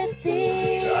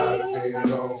insecurity. Yeah.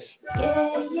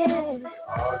 Yeah.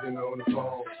 Arguing on the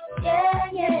phone. Yeah. I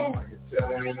can tell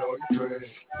they telling all your friends.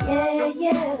 Yeah,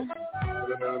 yeah.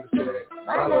 Let them understand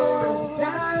My love,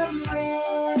 I'm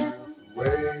real. the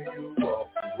way you walk,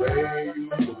 the way you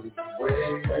move, the way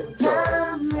you talk,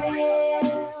 I'm real.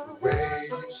 the way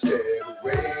you stare, the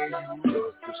way you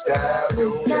look, the style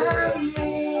you wear, I'm the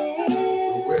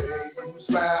real. way you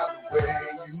smile, the way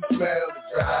you smell,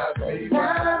 it drives me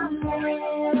wild. I'm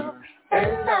real.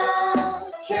 And I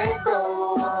can't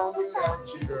go on without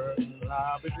you, girl.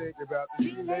 I've been thinking about the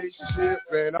relationship,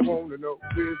 and I wanna know,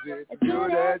 is it as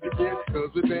good as it gets? Cause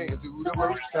we've been through the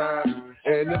worst times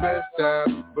and the best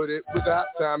times, but it was our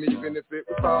time, even if it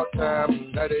was part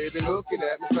time. Now they been looking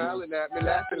at me, smiling at me,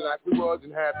 laughing like we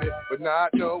wasn't happy, but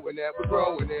not knowing that we're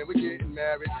growing and we're getting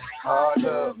married. Hard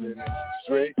loving and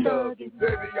straight thugging.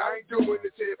 Baby, I ain't doing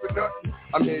this here for nothing.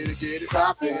 I'm here to get it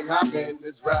poppin', hoppin',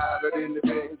 let's ride it in the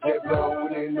wind, get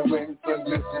blowing in the wind, sun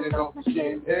glistening off the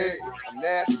skin. Hey, I'm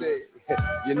nasty.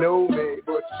 You know me,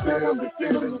 but you still be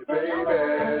feeling you,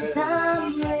 baby.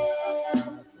 I'm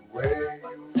real. The way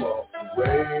you walk, the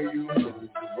way you move,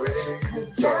 the way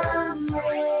you talk, I'm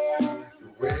real.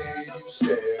 the way you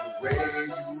stare, the way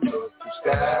you look, the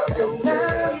style you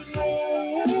wear,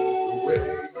 the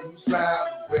way you smile,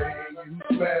 the way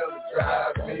you smell, it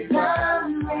drives me wild.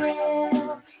 I'm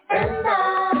real. And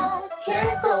I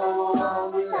can't go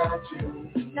on without you.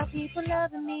 Now people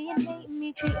loving me and hating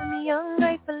me, treating me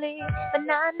ungratefully, but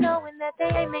not knowing that they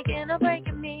ain't making or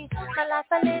breaking me. My life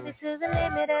I live it to the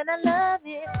limit and I love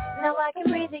it. Now I can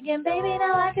breathe again, baby,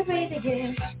 now I can breathe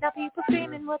again. Now people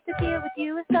screaming what the deal with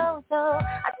you is so-and-so.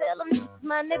 I tell them this is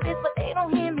my neighbors, but they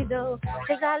don't hear me though.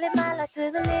 Cause I live my life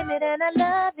to the limit and I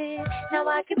love it. Now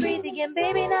I can breathe again,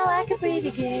 baby, now I can breathe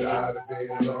again. Tired of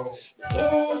being alone,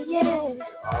 Yeah, yeah.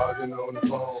 arguing on the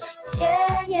phone,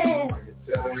 Yeah, yeah.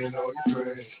 telling all your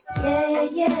friends. Yeah,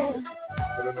 yeah.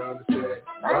 Let them understand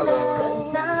My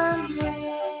love, I'm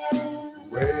real.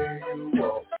 the way you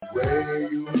walk, the way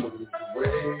you move, the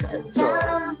way you talk,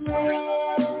 I'm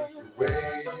real. the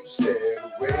way you stare,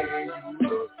 the way you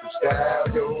look, the style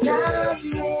you wear, I'm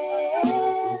the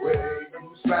real. way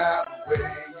you smile, the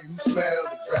way you smell,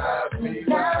 it drives me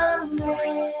wild. I'm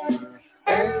real.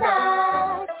 And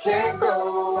I can't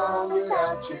go on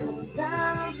without you.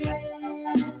 I'm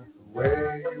real. The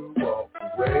way you walk,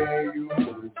 the way you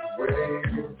move, the way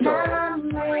you talk, I'm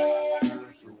real.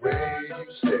 the way you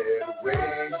stare, the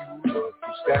way you look,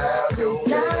 the style you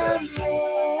wear, I'm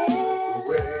real. the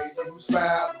way you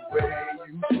smile, the way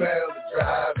you smell, it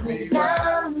drives me wild.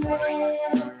 I'm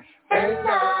real. And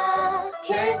I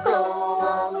can't go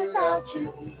on without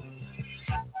you.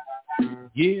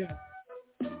 Yeah,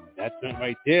 that's it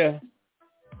right there.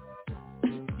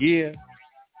 Yeah.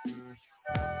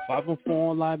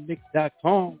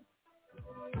 514onlinemix.com.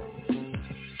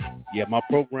 Yeah, my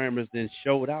programmers then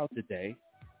showed out today,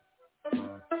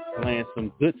 playing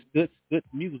some good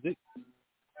music.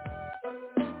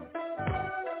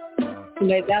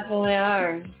 They definitely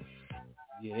are.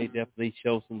 Yeah, they definitely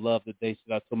showed some love today.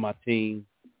 Shout out to my team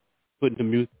putting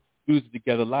the music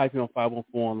together live here on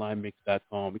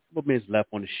 514onlinemix.com. A couple minutes left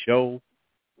on the show.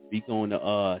 We're going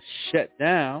to shut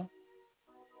down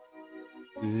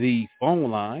the phone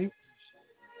line.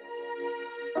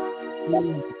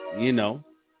 You know,